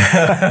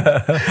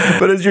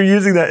 But as you're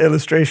using that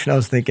illustration, I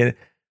was thinking,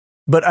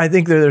 but I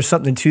think there's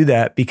something to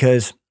that,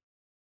 because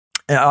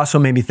it also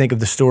made me think of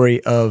the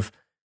story of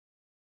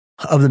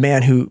the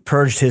man who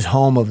purged his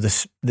home of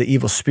the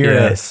evil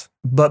spirit. Yes.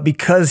 But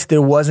because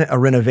there wasn't a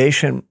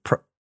renovation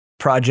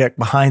project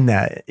behind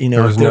that,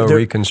 there was no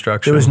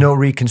reconstruction. There was no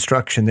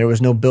reconstruction. There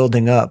was no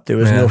building up. There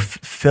was no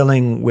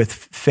filling with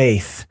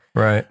faith.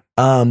 Right.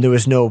 There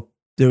was no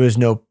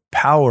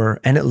power,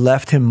 and it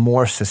left him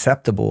more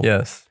susceptible.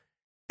 Yes.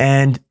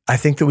 And I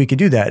think that we could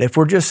do that. If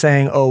we're just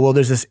saying, oh, well,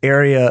 there's this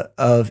area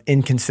of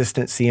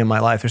inconsistency in my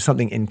life, there's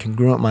something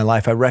incongruent in my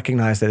life, I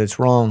recognize that it's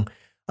wrong.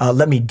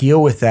 Let me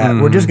deal with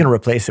that. We're just going to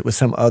replace it with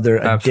some other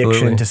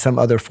addiction to some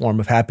other form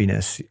of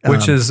happiness.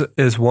 Which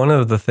is one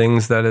of the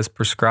things that is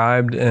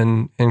prescribed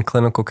in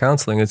clinical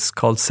counseling. It's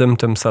called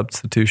symptom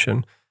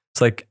substitution. It's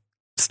like,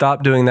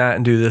 stop doing that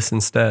and do this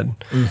instead,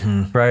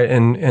 right?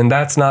 And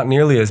that's not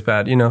nearly as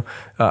bad. There's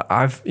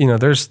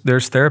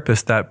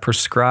therapists that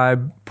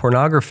prescribe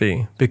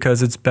pornography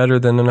because it's better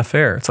than an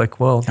affair. It's like,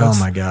 well, oh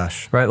my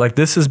gosh, right? Like,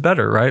 this is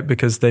better, right?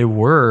 Because they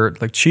were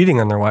like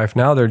cheating on their wife.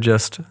 Now they're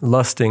just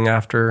lusting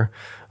after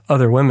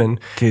other women.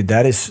 Dude,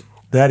 that is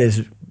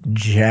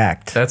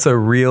jacked. That's a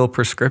real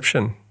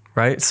prescription,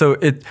 right? So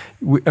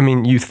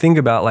you think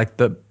about like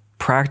the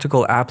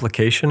practical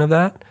application of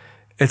that.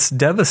 It's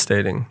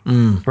devastating,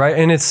 right?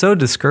 And it's so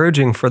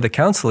discouraging for the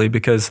counselee,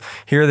 because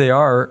here they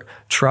are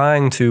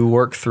trying to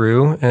work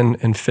through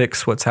and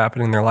fix what's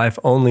happening in their life,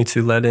 only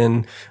to let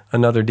in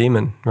another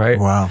demon, right?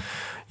 Wow.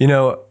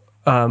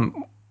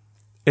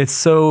 It's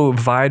so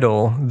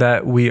vital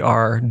that we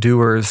are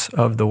doers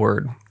of the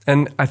word.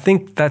 And I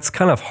think that's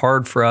kind of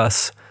hard for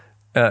us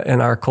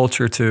in our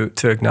culture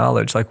to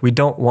acknowledge. Like, we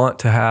don't want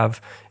to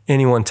have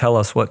anyone tell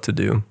us what to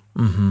do.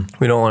 Mm-hmm.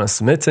 We don't want to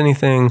submit to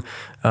anything.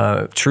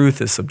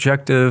 Truth is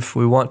subjective.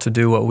 We want to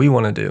do what we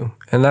want to do.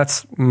 And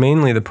that's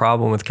mainly the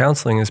problem with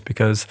counseling, is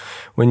because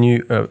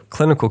when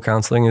clinical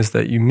counseling is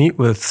that you meet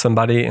with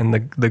somebody, and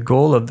the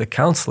goal of the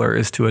counselor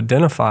is to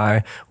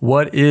identify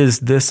what is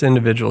this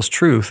individual's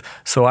truth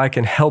so I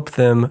can help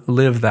them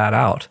live that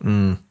out.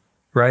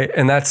 Right?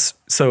 And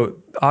so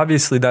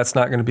obviously that's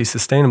not going to be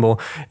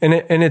sustainable.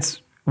 And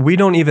we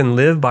don't even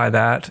live by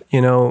that,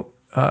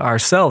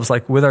 ourselves,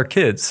 like with our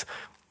kids.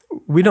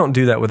 We don't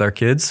do that with our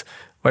kids.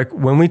 Like,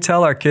 when we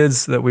tell our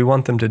kids that we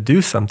want them to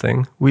do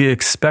something, we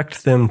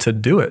expect them to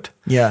do it.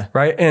 Yeah.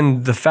 Right.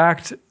 And the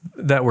fact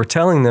that we're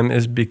telling them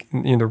is,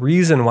 the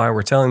reason why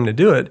we're telling them to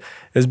do it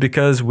is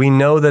because we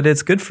know that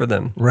it's good for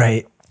them.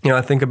 Right.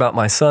 I think about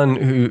my son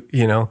who,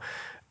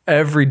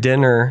 every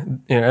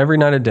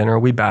night at dinner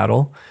we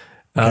battle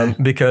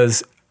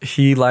because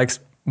he likes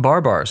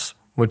bars.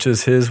 Which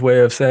is his way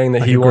of saying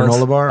that he wants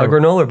a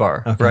granola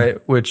bar, right?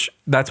 Which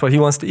that's what he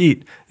wants to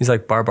eat. He's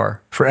like,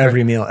 bar. For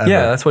every meal ever.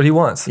 Yeah, that's what he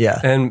wants. Yeah.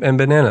 And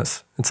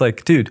bananas. It's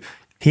like, dude.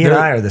 He and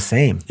I are the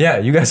same. Yeah,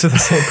 you guys are the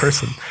same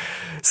person.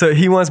 So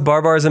he wants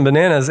bars and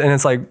bananas, and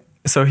it's like,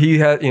 so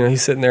he's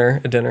sitting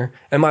there at dinner,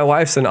 and my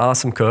wife's an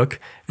awesome cook.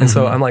 And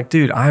so I'm like,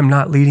 dude, I'm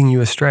not leading you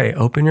astray.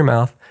 Open your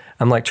mouth.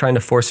 I'm like trying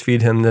to force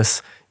feed him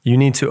this, you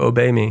need to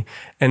obey me.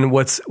 And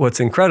what's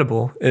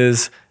incredible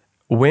is,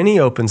 when he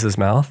opens his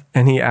mouth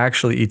and he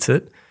actually eats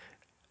it,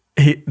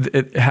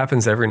 it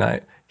happens every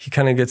night. He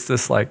kind of gets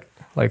this like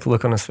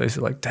look on his face,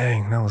 like,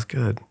 dang, that was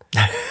good.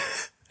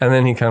 And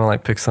then he kind of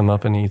like picks them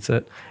up and eats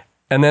it.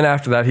 And then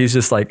after that, he's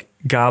just like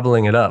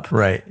gobbling it up.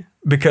 Right.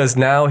 Because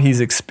now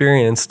he's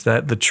experienced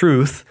that the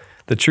truth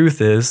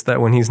is that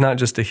when he's not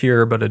just a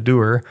hearer, but a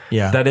doer,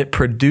 that it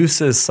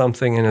produces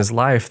something in his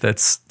life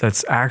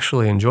that's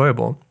actually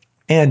enjoyable.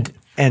 And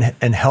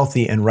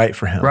healthy and right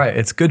for him. Right.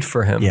 It's good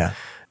for him. Yeah.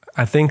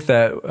 I think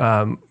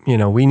that,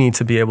 we need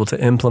to be able to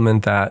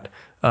implement that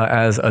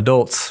as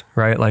adults,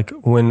 right? Like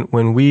when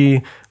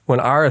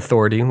our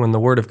authority, when the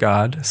Word of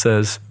God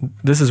says,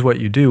 this is what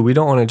you do, we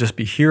don't want to just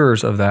be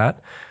hearers of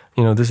that.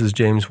 This is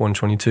James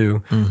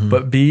 1:22,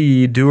 but be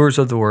ye doers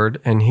of the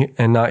word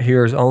and not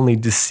hearers only,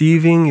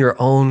 deceiving your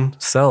own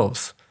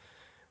selves.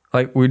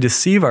 Like, we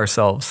deceive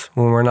ourselves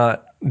when we're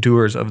not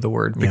doers of the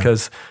word,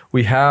 because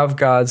we have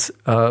God's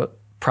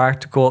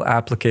practical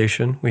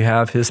application. We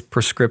have his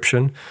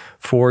prescription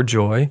for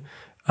joy,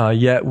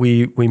 yet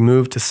we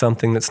move to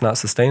something that's not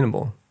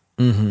sustainable.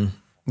 Mm-hmm.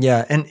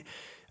 Yeah, and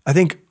I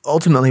think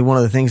ultimately one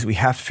of the things we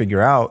have to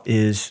figure out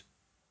is,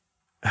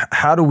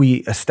 how do we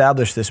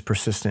establish this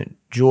persistent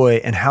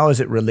joy, and how is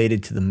it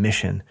related to the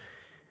mission?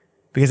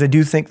 Because I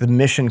do think the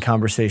mission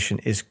conversation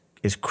is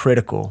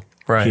critical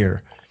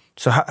here.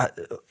 So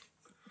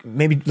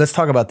maybe let's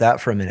talk about that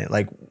for a minute.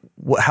 Like,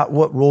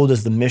 what role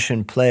does the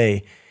mission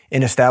play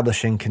in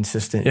establishing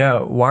consistent? Yeah.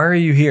 Why are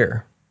you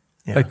here?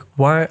 Yeah. Like,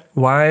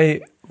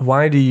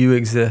 why do you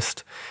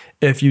exist?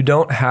 If you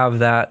don't have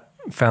that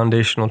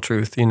foundational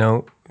truth,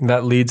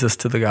 that leads us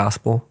to the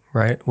gospel,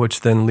 right?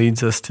 Which then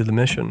leads us to the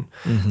mission.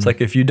 Mm-hmm. It's like,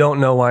 if you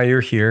don't know why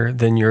you're here,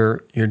 then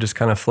you're just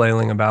kind of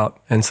flailing about.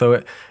 And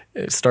so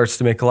it starts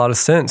to make a lot of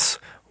sense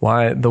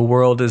why the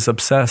world is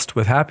obsessed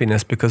with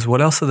happiness, because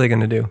what else are they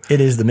going to do? It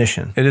is the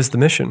mission. It is the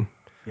mission.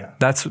 Yeah.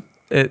 That's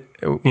it.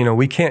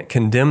 We can't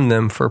condemn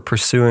them for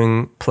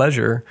pursuing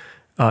pleasure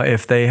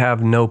if they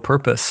have no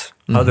purpose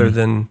other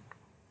than,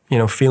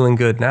 feeling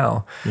good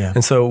now. Yeah.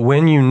 And so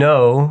when you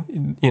know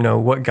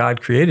what God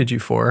created you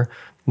for,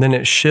 then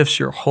it shifts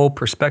your whole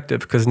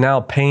perspective, because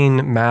now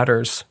pain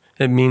matters.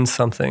 It means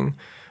something.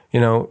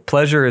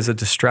 Pleasure is a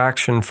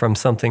distraction from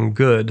something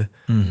good.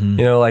 Mm-hmm.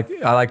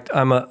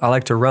 I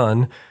like to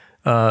run,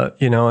 and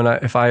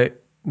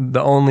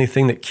the only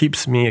thing that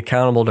keeps me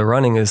accountable to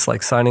running is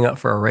like signing up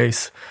for a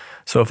race.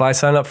 So if I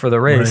sign up for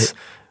the race,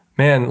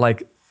 man,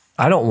 like,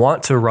 I don't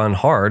want to run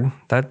hard.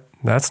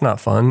 That's not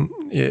fun.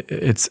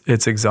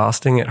 It's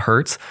exhausting. It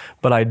hurts.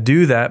 But I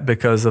do that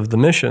because of the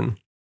mission.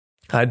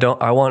 I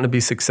want to be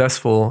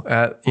successful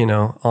at,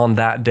 on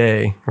that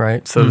day,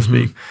 right? So to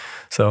speak.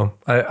 So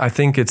I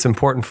think it's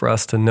important for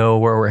us to know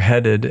where we're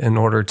headed in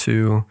order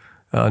to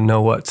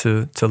know what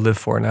to live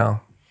for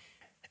now.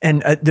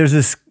 And there's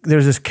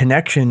this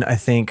connection, I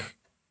think,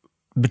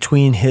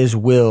 between his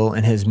will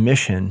and his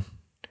mission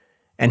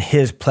and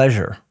his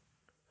pleasure.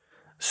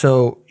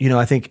 So,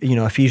 I think,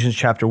 Ephesians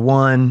chapter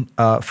 1,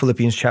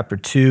 Philippians chapter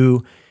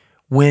 2,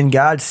 when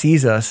God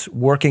sees us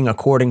working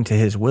according to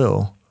his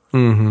will,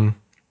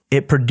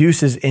 it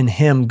produces in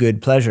him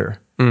good pleasure.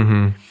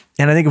 Mm-hmm.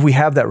 And I think if we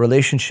have that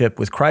relationship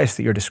with Christ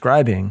that you're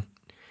describing,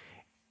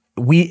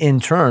 we in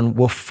turn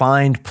will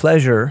find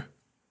pleasure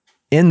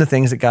in the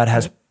things that God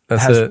has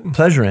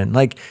pleasure in.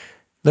 Like,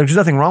 there's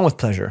nothing wrong with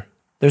pleasure.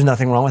 There's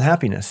nothing wrong with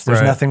happiness.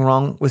 There's nothing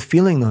wrong with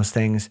feeling those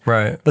things.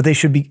 Right. But they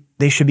should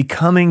be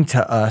coming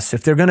to us.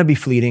 If they're going to be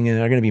fleeting and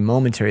they're going to be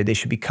momentary, they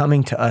should be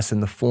coming to us in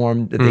the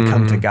form that they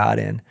come to God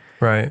in.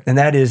 Right. And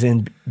that is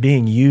in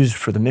being used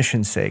for the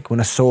mission's sake. When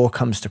a soul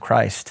comes to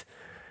Christ,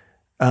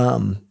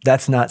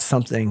 that's not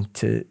something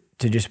to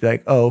just be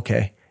like, oh,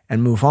 okay,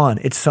 and move on.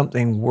 It's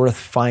something worth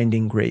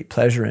finding great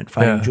pleasure in,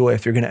 finding joy.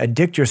 If you're going to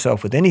addict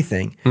yourself with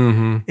anything,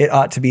 it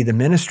ought to be the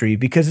ministry,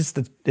 because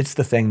it's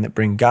the thing that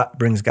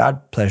brings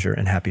God pleasure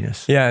and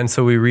happiness. Yeah, and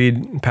so we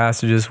read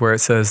passages where it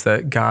says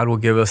that God will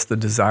give us the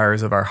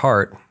desires of our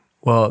heart.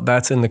 Well,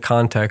 that's in the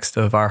context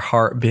of our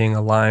heart being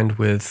aligned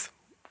with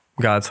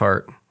God's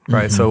heart,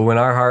 right? So when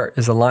our heart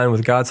is aligned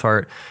with God's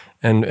heart,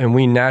 and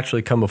we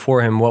naturally come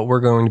before him, what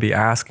we're going to be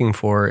asking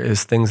for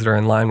is things that are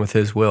in line with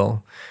his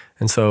will.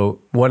 And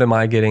so what am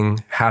I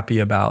getting happy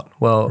about?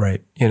 Well,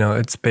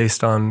 it's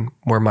based on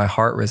where my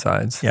heart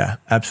resides. Yeah,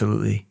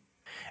 absolutely.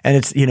 And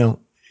it's,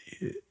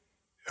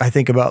 I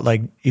think about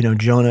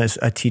Jonah.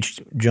 I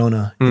teach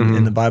Jonah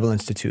in the Bible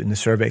Institute in the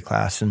survey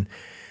class. And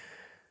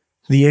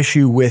the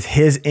issue with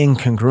his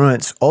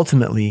incongruence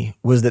ultimately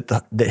was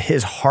that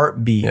his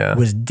heartbeat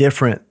was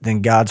different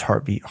than God's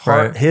heartbeat.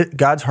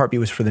 God's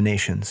heartbeat was for the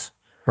nations.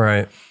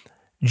 Right.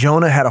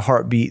 Jonah had a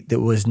heartbeat that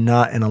was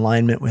not in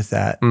alignment with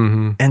that.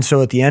 And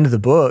so at the end of the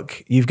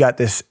book, you've got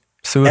this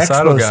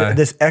suicidal guy.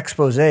 This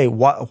expose.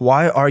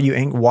 Why are you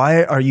angry?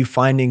 Why are you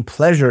finding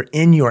pleasure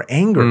in your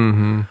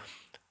anger?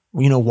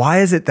 Why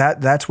is it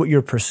that's what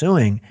you're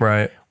pursuing?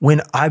 Right.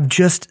 When I've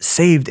just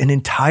saved an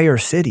entire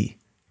city.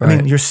 I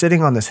mean, you're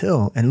sitting on this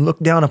hill and look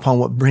down upon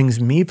what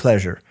brings me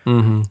pleasure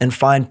and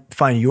find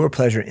your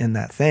pleasure in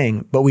that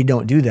thing. But we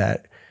don't do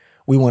that.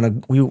 We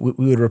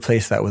would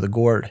replace that with a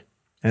gourd.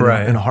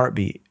 And a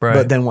heartbeat. Right.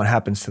 But then what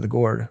happens to the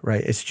gourd,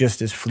 right? It's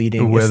just as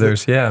fleeting. It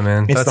withers.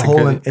 Man. It's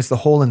the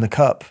hole in the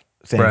cup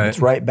thing. Right. It's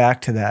right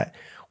back to that.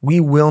 We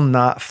will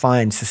not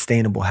find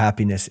sustainable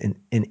happiness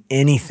in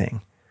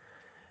anything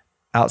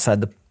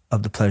outside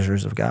of the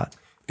pleasures of God.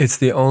 It's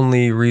the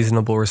only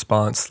reasonable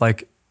response.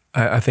 Like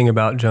I think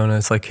about Jonah,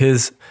 it's like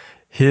his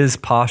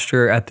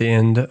posture at the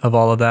end of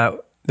all of that,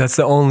 that's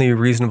the only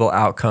reasonable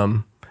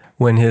outcome.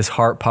 When his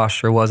heart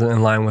posture wasn't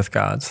in line with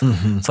God's.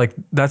 It's like,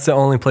 that's the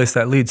only place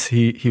that leads.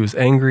 He was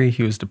angry,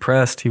 he was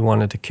depressed, he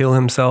wanted to kill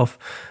himself,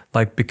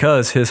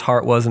 because his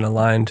heart wasn't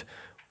aligned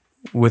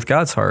with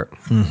God's heart.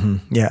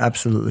 Yeah,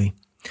 absolutely.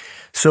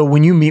 So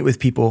when you meet with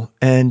people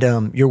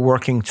and you're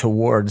working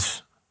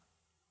towards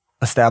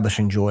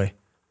establishing joy,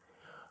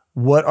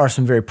 what are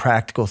some very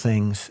practical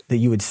things that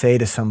you would say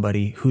to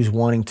somebody who's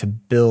wanting to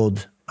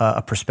build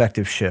a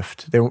perspective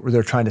shift?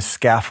 They're trying to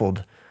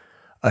scaffold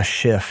a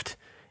shift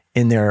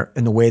in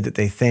the way that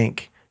they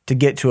think to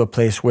get to a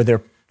place where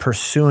they're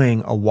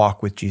pursuing a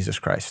walk with Jesus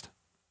Christ.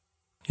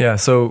 Yeah.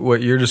 So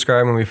what you're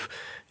describing,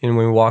 when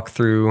we walk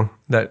through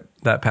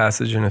that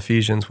passage in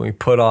Ephesians, when we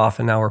put off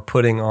and now we're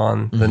putting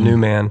on the new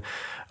man,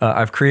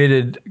 I've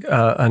created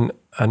an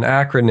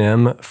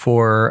acronym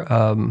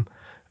for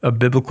a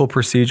biblical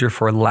procedure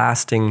for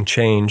lasting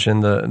change,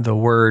 and the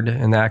word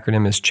in the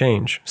acronym is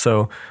change.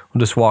 So we'll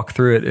just walk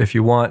through it if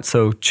you want.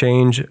 So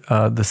change,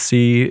 the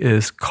C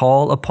is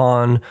call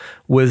upon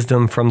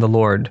wisdom from the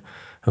Lord.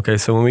 Okay,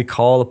 so when we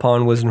call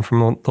upon wisdom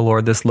from the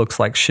Lord, this looks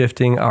like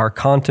shifting our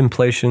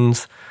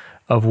contemplations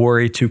of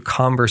worry to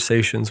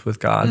conversations with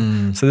God.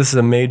 So this is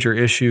a major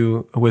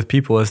issue with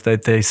people, is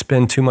that they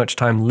spend too much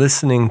time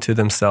listening to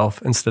themselves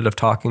instead of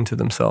talking to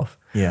themselves.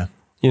 Yeah.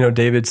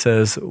 David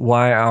says,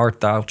 "Why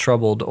art thou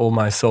troubled, O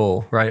my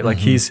soul?" Right? Like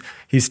he's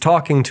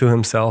talking to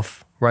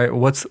himself, right?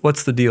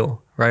 What's the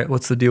deal, right?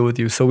 What's the deal with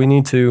you? So we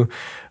need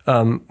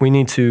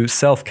to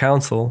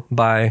self-counsel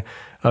by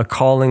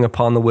calling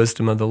upon the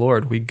wisdom of the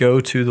Lord. We go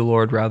to the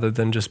Lord rather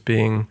than just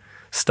being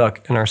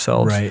stuck in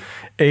ourselves. Right.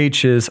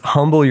 H is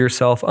humble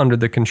yourself under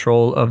the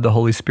control of the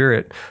Holy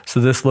Spirit.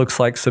 So this looks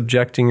like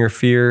subjecting your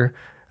fear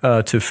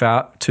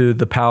to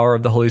the power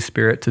of the Holy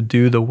Spirit to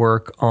do the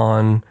work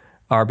on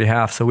our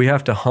behalf. So we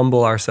have to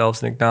humble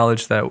ourselves and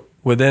acknowledge that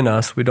within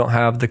us, we don't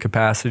have the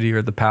capacity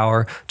or the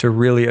power to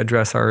really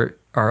address our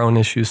own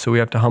issues. So we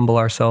have to humble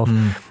ourselves.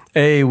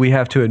 A, we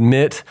have to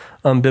admit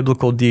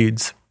unbiblical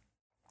deeds.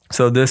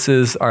 So this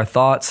is our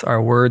thoughts,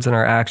 our words, and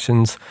our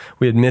actions.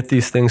 We admit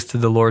these things to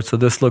the Lord. So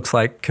this looks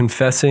like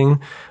confessing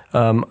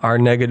our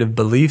negative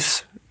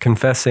beliefs,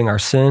 confessing our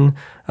sin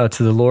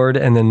to the Lord,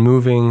 and then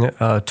moving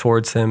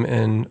towards Him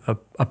in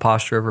a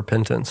posture of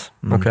repentance.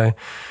 Okay,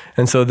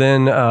 and so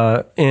then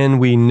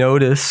we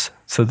notice.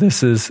 So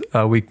this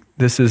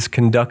is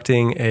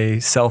conducting a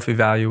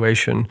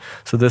self-evaluation.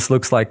 So this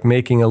looks like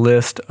making a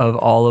list of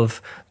all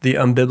of the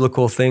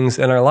unbiblical things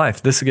in our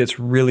life. This gets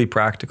really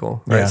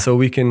practical, right? Yeah. So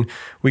we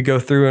go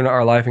through in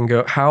our life and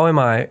go, how am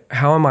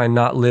I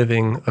not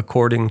living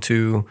according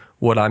to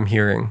what I'm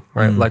hearing,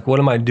 right? Like, what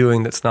am I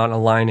doing that's not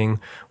aligning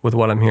with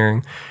what I'm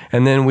hearing?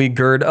 And then we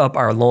gird up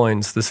our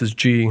loins. This is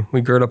G.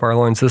 We gird up our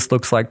loins. This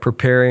looks like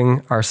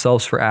preparing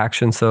ourselves for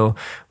action. So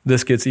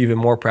this gets even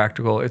more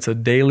practical. It's a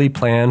daily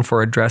plan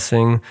for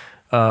addressing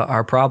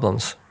our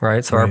problems,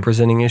 right? So our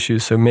presenting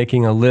issues. So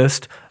making a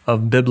list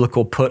of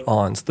biblical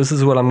put-ons. This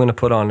is what I'm going to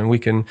put on. And we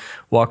can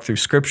walk through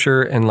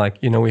scripture and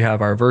we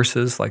have our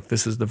verses, like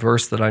this is the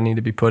verse that I need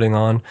to be putting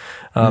on.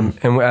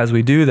 And as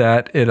we do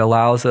that, it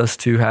allows us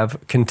to have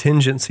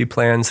contingency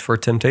plans for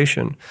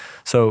temptation.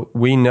 So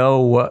we know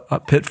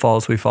what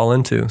pitfalls we fall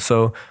into.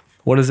 So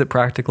what does it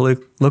practically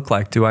look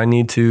like? Do I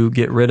need to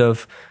get rid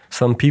of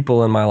some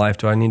people in my life?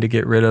 Do I need to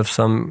get rid of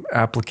some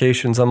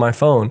applications on my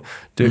phone?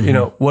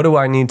 What do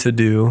I need to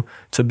do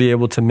to be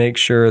able to make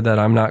sure that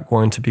I'm not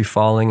going to be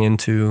falling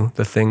into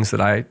the things that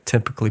I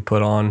typically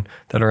put on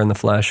that are in the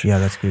flesh? Yeah,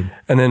 that's good.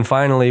 And then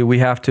finally, we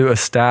have to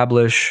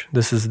establish,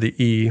 this is the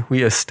E,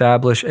 we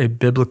establish a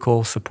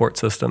biblical support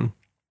system.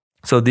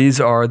 So these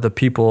are the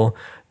people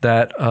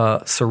that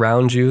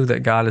surround you,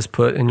 that God has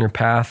put in your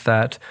path,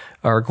 that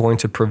are going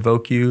to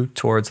provoke you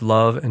towards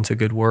love and to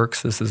good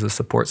works. This is a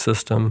support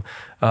system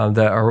that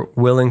are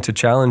willing to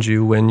challenge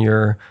you when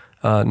you're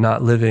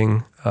not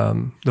living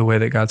the way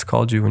that God's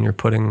called you, when you're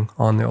putting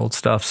on the old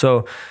stuff.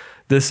 So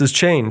this is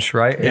change,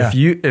 right? Yeah.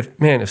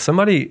 If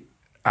somebody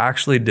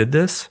actually did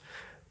this,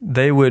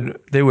 they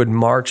would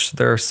march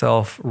their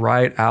self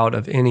right out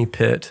of any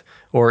pit,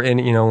 or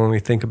when we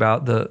think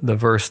about the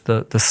verse,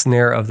 the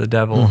snare of the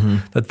devil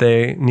that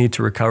they need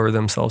to recover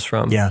themselves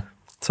from. Yeah.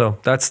 So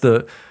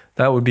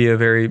that would be a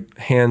very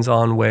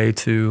hands-on way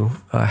to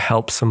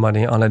help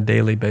somebody on a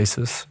daily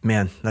basis.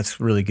 Man, that's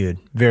really good.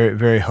 Very,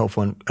 very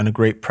helpful, and a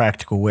great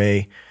practical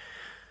way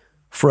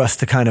for us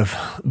to kind of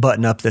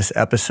button up this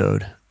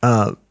episode.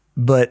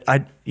 But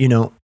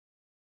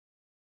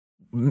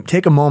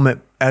take a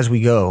moment as we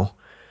go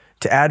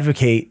to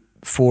advocate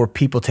for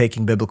people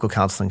taking biblical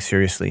counseling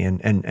seriously,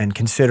 and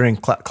considering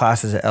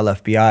classes at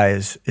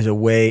LFBI is a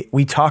way.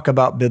 We talk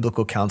about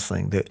biblical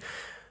counseling,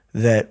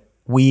 that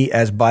we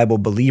as Bible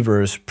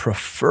believers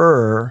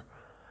prefer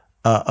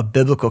a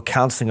biblical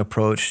counseling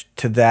approach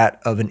to that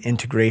of an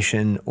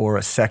integration or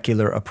a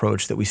secular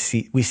approach that we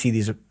see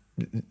these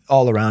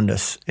all around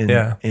us in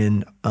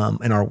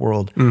our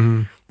world.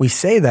 Mm-hmm. We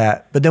say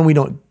that, but then we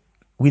don't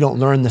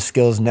learn the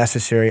skills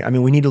necessary. I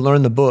mean, we need to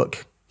learn the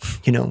book.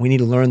 We need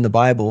to learn the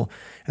Bible,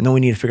 and then we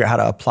need to figure out how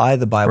to apply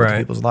the Bible to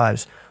people's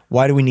lives.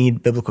 Why do we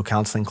need biblical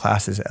counseling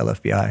classes at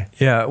LFBI?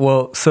 Yeah,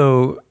 well,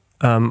 so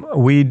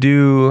we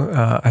do.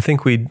 I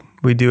think we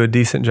do a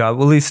decent job,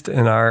 at least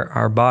in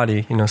our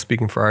body.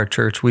 Speaking for our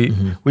church, we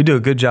do a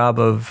good job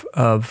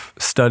of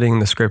studying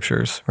the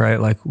scriptures,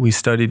 right? Like, we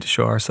study to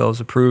show ourselves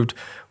approved.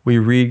 We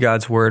read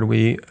God's word,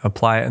 we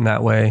apply it in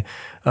that way.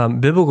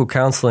 Biblical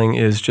counseling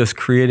is just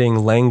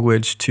creating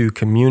language to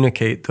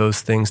communicate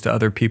those things to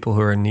other people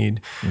who are in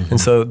need. Mm-hmm.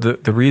 And so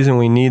the reason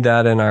we need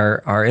that in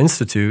our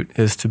institute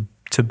is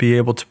to be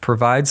able to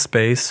provide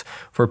space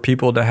for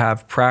people to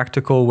have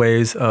practical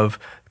ways of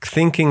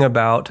thinking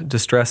about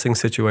distressing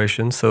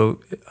situations. So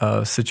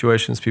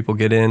situations people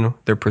get in,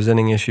 they're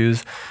presenting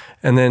issues,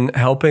 and then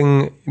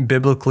helping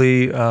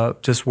biblically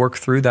just work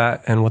through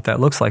that and what that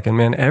looks like. And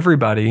man,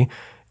 everybody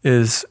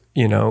is,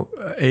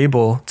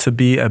 able to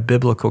be a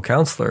biblical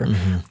counselor.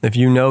 Mm-hmm. If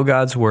you know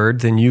God's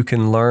word, then you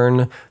can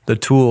learn the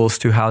tools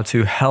to how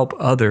to help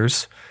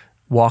others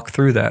walk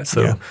through that.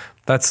 So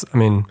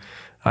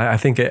I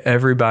think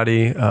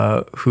everybody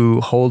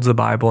who holds a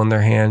Bible in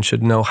their hand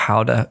should know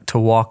how to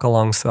walk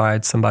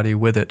alongside somebody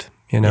with it.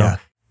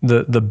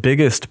 The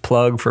biggest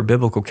plug for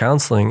biblical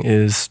counseling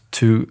is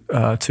to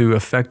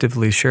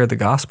effectively share the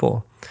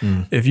gospel.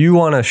 Mm. If you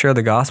want to share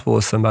the gospel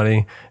with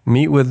somebody,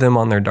 meet with them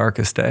on their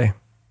darkest day.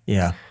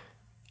 Yeah.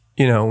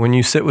 When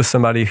you sit with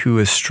somebody who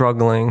is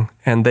struggling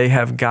and they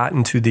have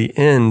gotten to the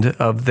end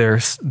of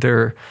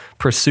their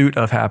pursuit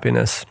of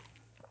happiness,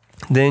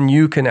 then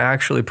you can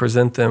actually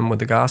present them with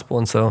the gospel.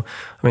 And so,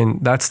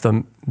 that's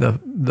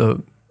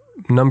the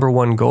number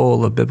one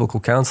goal of biblical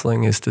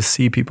counseling, is to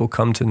see people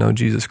come to know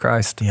Jesus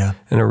Christ in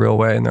a real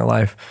way in their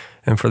life,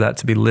 and for that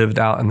to be lived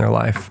out in their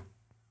life.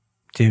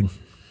 Dude,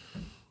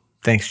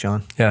 thanks,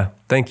 John. Yeah,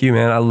 thank you,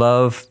 man. I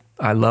love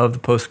the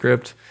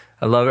Postscript.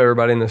 I love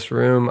everybody in this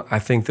room. I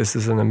think this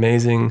is an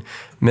amazing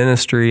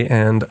ministry,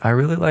 and I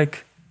really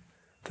like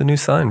the new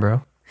sign,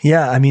 bro.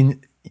 Yeah,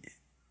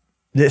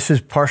 this is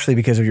partially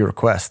because of your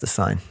request, the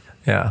sign.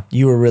 Yeah.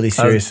 You were really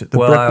serious.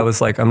 I was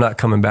like, I'm not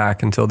coming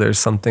back until there's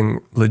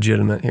something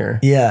legitimate here.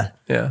 Yeah.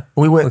 Yeah.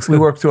 We worked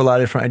through a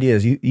lot of different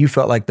ideas. You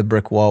felt like the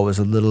brick wall was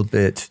a little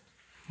bit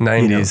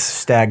 90s.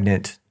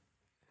 Stagnant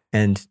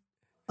and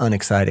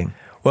unexciting.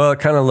 Well, it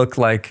kind of looked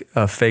like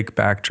a fake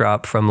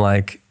backdrop from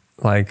like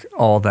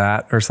All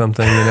That or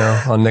something,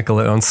 on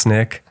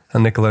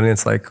Nickelodeon.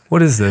 It's like,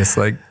 what is this?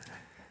 Like,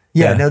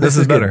 this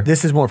is better. Good.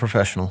 This is more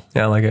professional.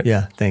 Yeah, I like it.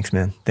 Yeah, thanks,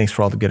 man. Thanks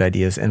for all the good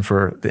ideas and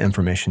for the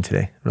information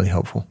today. Really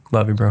helpful.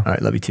 Love you, bro. All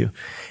right, love you too.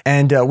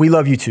 And we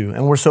love you too.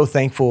 And we're so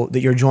thankful that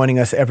you're joining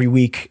us every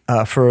week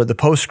for the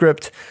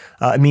Postscript.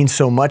 It means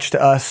so much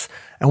to us.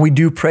 And we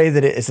do pray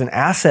that it is an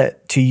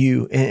asset to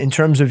you in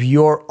terms of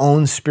your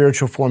own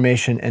spiritual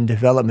formation and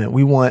development.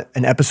 We want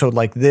an episode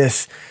like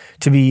this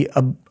to be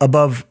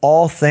above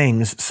all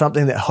things,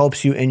 something that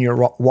helps you in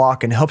your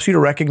walk and helps you to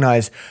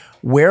recognize,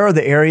 where are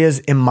the areas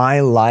in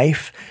my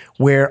life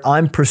where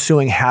I'm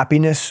pursuing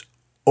happiness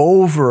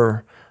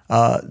over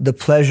the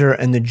pleasure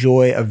and the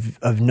joy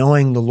of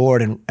knowing the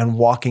Lord and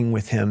walking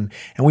with Him?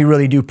 And we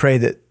really do pray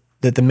that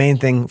the main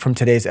thing from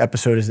today's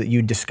episode is that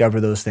you discover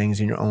those things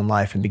in your own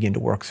life and begin to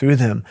work through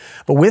them.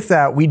 But with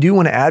that, we do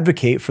want to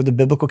advocate for the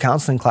biblical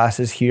counseling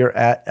classes here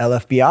at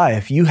LFBI.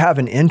 If you have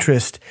an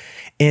interest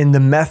in the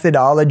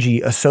methodology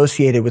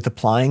associated with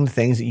applying the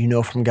things that you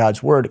know from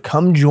God's word,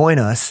 come join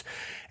us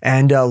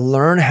and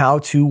learn how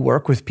to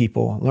work with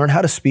people, learn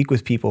how to speak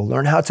with people,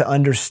 learn how to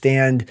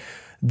understand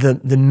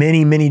the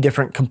many, many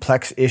different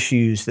complex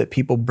issues that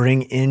people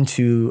bring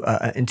into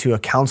a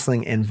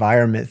counseling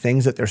environment,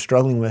 things that they're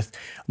struggling with.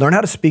 Learn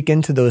how to speak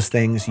into those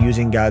things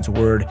using God's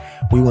word.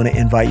 We want to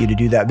invite you to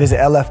do that. Visit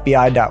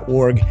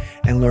lfbi.org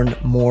and learn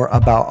more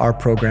about our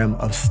program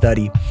of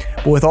study.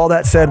 But with all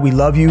that said, we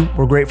love you.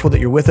 We're grateful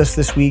that you're with us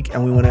this week,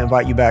 and we want to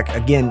invite you back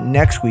again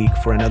next week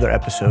for another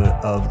episode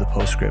of The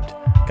Postscript.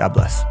 God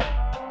bless.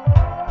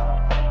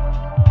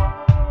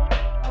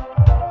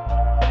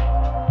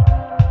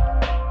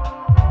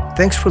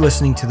 Thanks for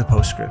listening to The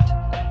Postscript.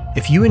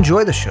 If you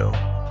enjoy the show,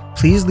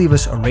 please leave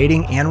us a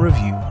rating and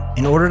review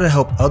in order to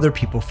help other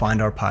people find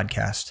our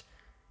podcast.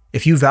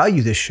 If you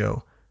value this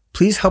show,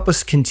 please help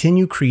us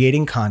continue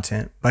creating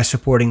content by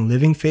supporting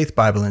Living Faith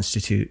Bible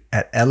Institute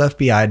at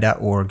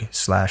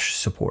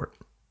lfbi.org/support.